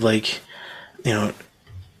me of like, you know,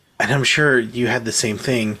 and I'm sure you had the same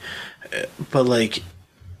thing, but like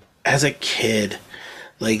as a kid,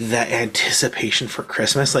 like that anticipation for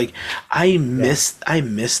Christmas, like I miss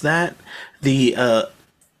that. The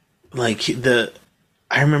like the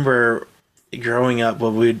I remember growing up,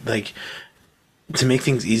 what we'd like to make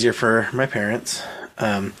things easier for my parents.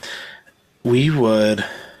 We would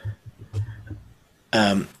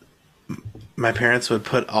my parents would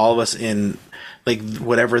put all of us in like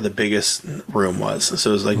whatever the biggest room was.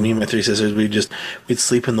 So it was like me and my three sisters. We'd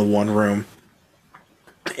sleep in the one room,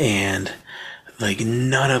 and like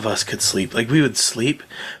none of us could sleep. Like we would sleep,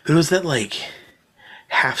 but it was that like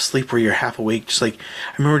half sleep where you're half awake. Just like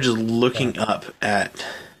I remember just looking up at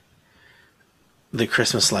the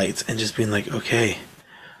Christmas lights and just being like, okay,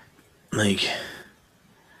 like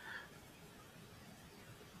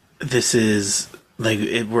this is like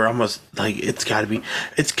we're almost like it's got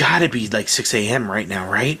to be like 6 a.m. right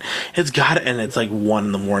now, right? And it's like 1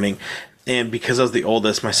 in the morning. And because I was the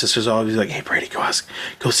oldest, my sisters always like, hey Brady,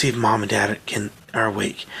 go see if mom and dad are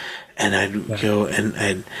awake. And I'd go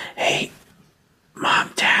and hey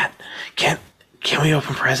mom, dad, can we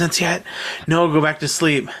open presents yet? No, go back to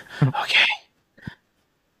sleep. Okay.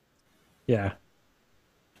 Yeah,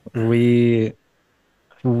 we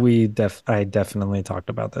I definitely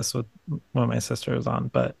talked about this with when my sister was on,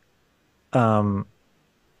 but um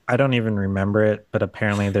I don't even remember it, but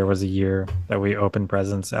apparently there was a year that we opened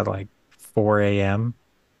presents at like 4 a.m.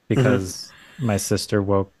 Mm-hmm. because my sister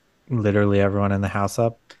woke literally everyone in the house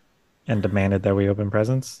up and demanded that we open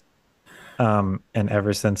presents. And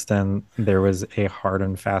ever since then, there was a hard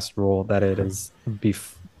and fast rule that it is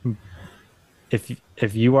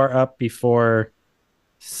if you are up before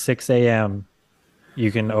 6 a.m., you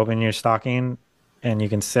can open your stocking and you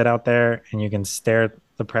can sit out there and you can stare at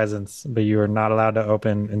the presents, but you are not allowed to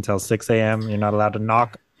open until 6 a.m. You're not allowed to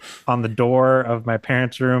knock on the door of my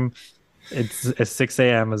parents' room. It's 6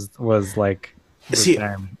 a.m. was like the See,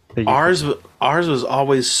 time that you ours was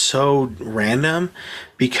always so random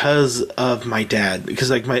because of my dad. Because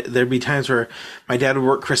like there'd be times where my dad would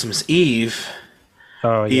work Christmas Eve,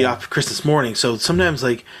 oh be yeah off Christmas morning. So sometimes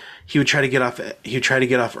like he would try to get off. He would try to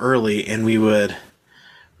get off early, and we would.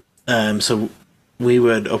 So we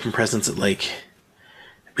would open presents at like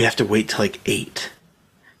we have to wait till like 8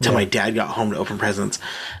 till my dad got home to open presents.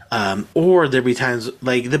 Or there'd be times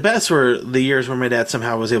like the best were the years where my dad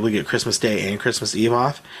somehow was able to get Christmas Day and Christmas Eve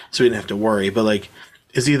off, so we didn't have to worry. But like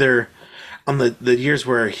it's either on the years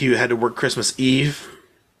where he had to work Christmas Eve,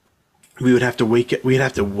 we'd have to wait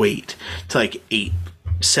till like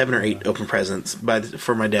 7 or 8 open presents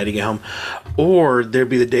for my dad to get home. Or there'd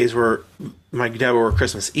be the days where my dad would work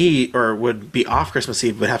Christmas Eve or would be off Christmas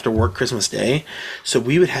Eve, but have to work Christmas Day. So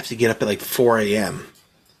we would have to get up at like 4 a.m.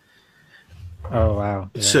 oh wow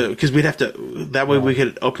yeah. So because we'd have to that way we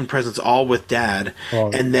could open presents all with dad,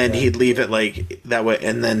 and then he'd leave at like that way,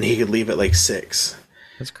 and then he could leave at like 6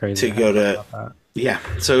 That's crazy to go to. Yeah,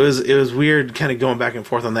 so it was weird, kind of going back and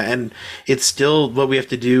forth on that, and it's still what we have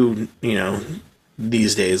to do,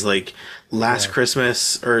 these days. Like last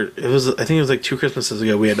Christmas, or I think it was like 2 Christmases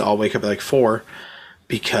ago, we had to all wake up at like 4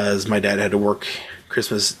 because my dad had to work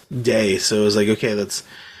Christmas Day. So it was like, okay,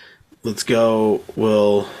 let's go.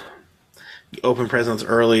 We'll open presents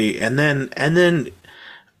early, and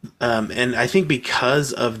I think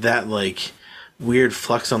because of that, like weird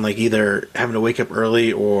flux on like either having to wake up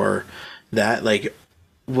early or that, like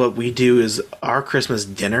what we do is our Christmas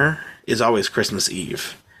dinner is always Christmas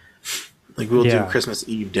Eve. Like we'll do Yeah. Christmas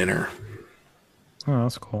Eve dinner. Oh,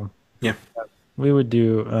 that's cool. Yeah. We would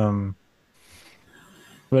do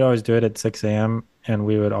we'd always do it at 6 a.m. and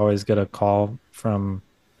we would always get a call from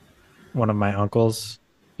one of my uncles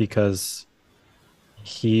because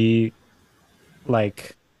he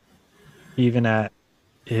like even at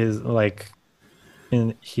his like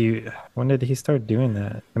in he when did he start doing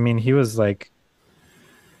that? I mean, he was like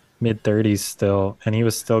mid 30s still and he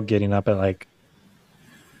was still getting up at like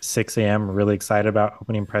 6 a.m. really excited about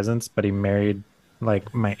opening presents, but he married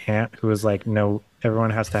like my aunt who was like, no,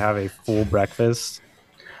 everyone has to have a full breakfast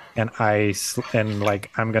and and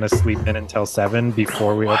like I'm gonna sleep in until 7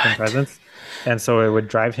 before we open What? presents. And so it would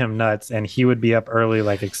drive him nuts and he would be up early,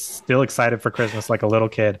 like still excited for Christmas like a little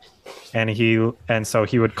kid. And so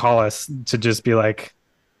he would call us to just be like,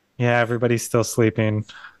 yeah, everybody's still sleeping.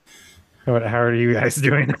 How are you guys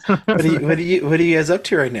doing? What are you guys up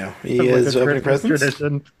to right now? Are you It's like a guys opening Christmas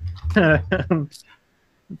presents? tradition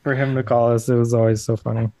for him to call us. It was always so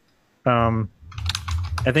funny. Um,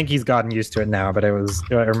 I think he's gotten used to it now, but I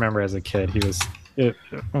remember as a kid,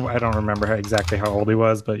 I don't remember exactly how old he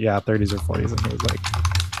was, but yeah, 30s or 40s. And he was like,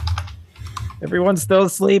 everyone's still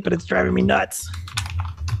asleep and it's driving me nuts.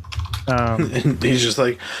 And he's just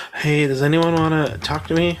like, hey, does anyone want to talk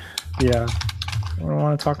to me? Yeah. I don't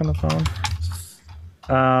want to talk on the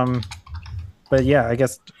phone. Um, but yeah, I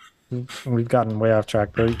guess we've gotten way off track,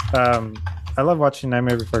 but I love watching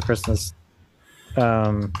Nightmare Before Christmas.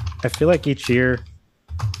 I feel like each year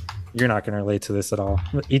you're not going to relate to this at all.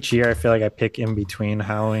 Each year, I feel like I pick in between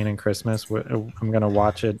Halloween and Christmas. I'm going to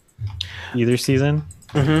watch it either season.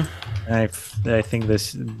 And I think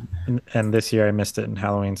this year I missed it in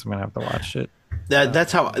Halloween, so I'm going to have to watch it.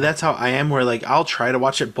 That's how I am. Where like I'll try to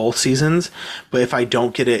watch it both seasons, but if I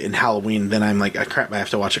don't get it in Halloween, then I'm like, crap, I have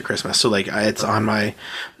to watch it Christmas. So like it's on my,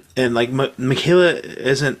 and like Michaela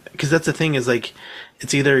isn't, because that's the thing is like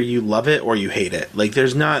it's either you love it or you hate it. Like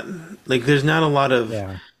there's not a lot of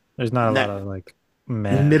Yeah, there's not a lot of like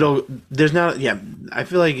meh. middle. There's not, yeah. I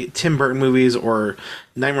feel like Tim Burton movies or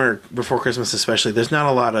Nightmare Before Christmas especially. There's not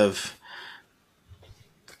a lot of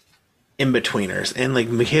in betweeners, and like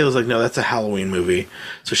Michaela's like, no, that's a Halloween movie,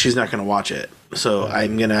 so she's not gonna watch it. So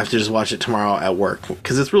I'm gonna have to just watch it tomorrow at work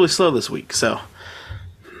because it's really slow this week. So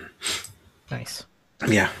Nice.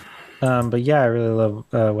 yeah. But yeah, I really love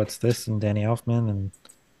What's This and Danny Elfman.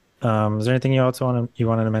 And is there anything you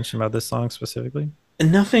wanted to mention about this song specifically?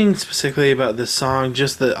 Nothing specifically about this song,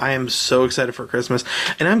 just that I am so excited for Christmas,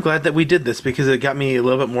 and I'm glad that we did this because it got me a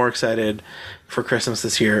little bit more excited for Christmas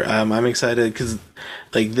this year. I'm excited because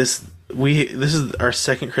like this is our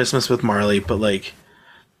second Christmas with Marley, but like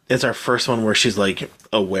it's our first one where she's like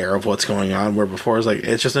aware of what's going on. Where before it was like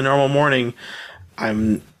it's just a normal morning.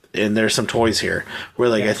 And there's some toys here. Where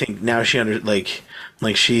like I think now she like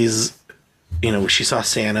she's, you know, she saw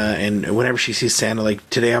Santa, and whenever she sees Santa, like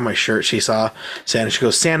today on my shirt, she saw Santa. She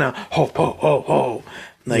goes, Santa, ho, ho, ho, ho.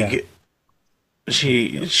 Like,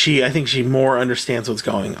 I think she more understands what's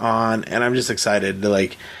going on, and I'm just excited to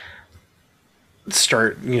like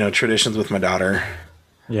start, you know, traditions with my daughter.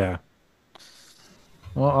 Yeah.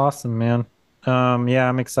 Well, awesome, man. Yeah,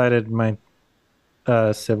 I'm excited. My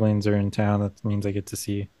siblings are in town. That means I get to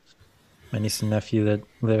see my niece and nephew that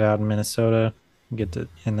live out in Minnesota.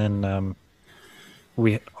 And then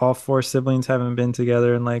we all four siblings haven't been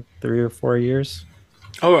together in like 3 or 4 years.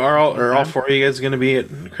 Oh, are all four of you guys going to be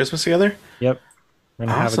at Christmas together? Yep. We're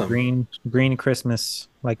gonna have a Awesome. green Christmas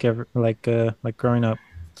like growing up.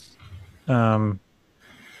 Um,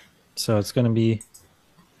 so it's gonna be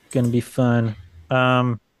fun.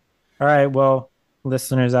 All right, well,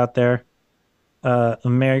 listeners out there, a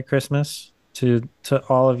Merry Christmas to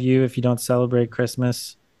all of you. If you don't celebrate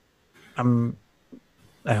Christmas, I'm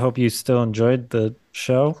I hope you still enjoyed the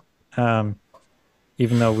show. Um,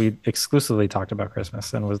 even though we exclusively talked about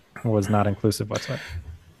Christmas and was not inclusive whatsoever.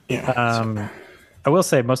 Yeah. I will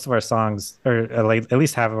say most of our songs, or at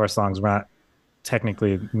least half of our songs, were not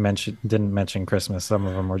technically didn't mention Christmas. Some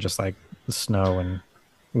of them were just like snow and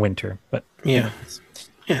winter. But Yeah.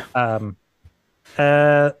 Yeah.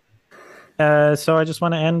 uh, so I just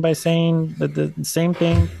want to end by saying the same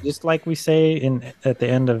thing, just like we say at the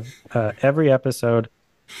end of every episode.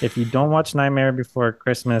 If you don't watch Nightmare Before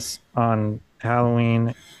Christmas on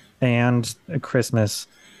Halloween and Christmas,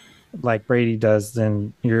 like Brady does,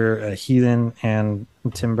 then you're a heathen and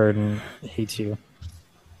Tim Burton hates you.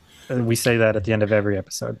 We say that at the end of every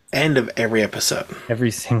episode. End of every episode.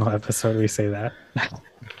 Every single episode, we say that.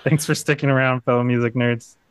 Thanks for sticking around, fellow music nerds.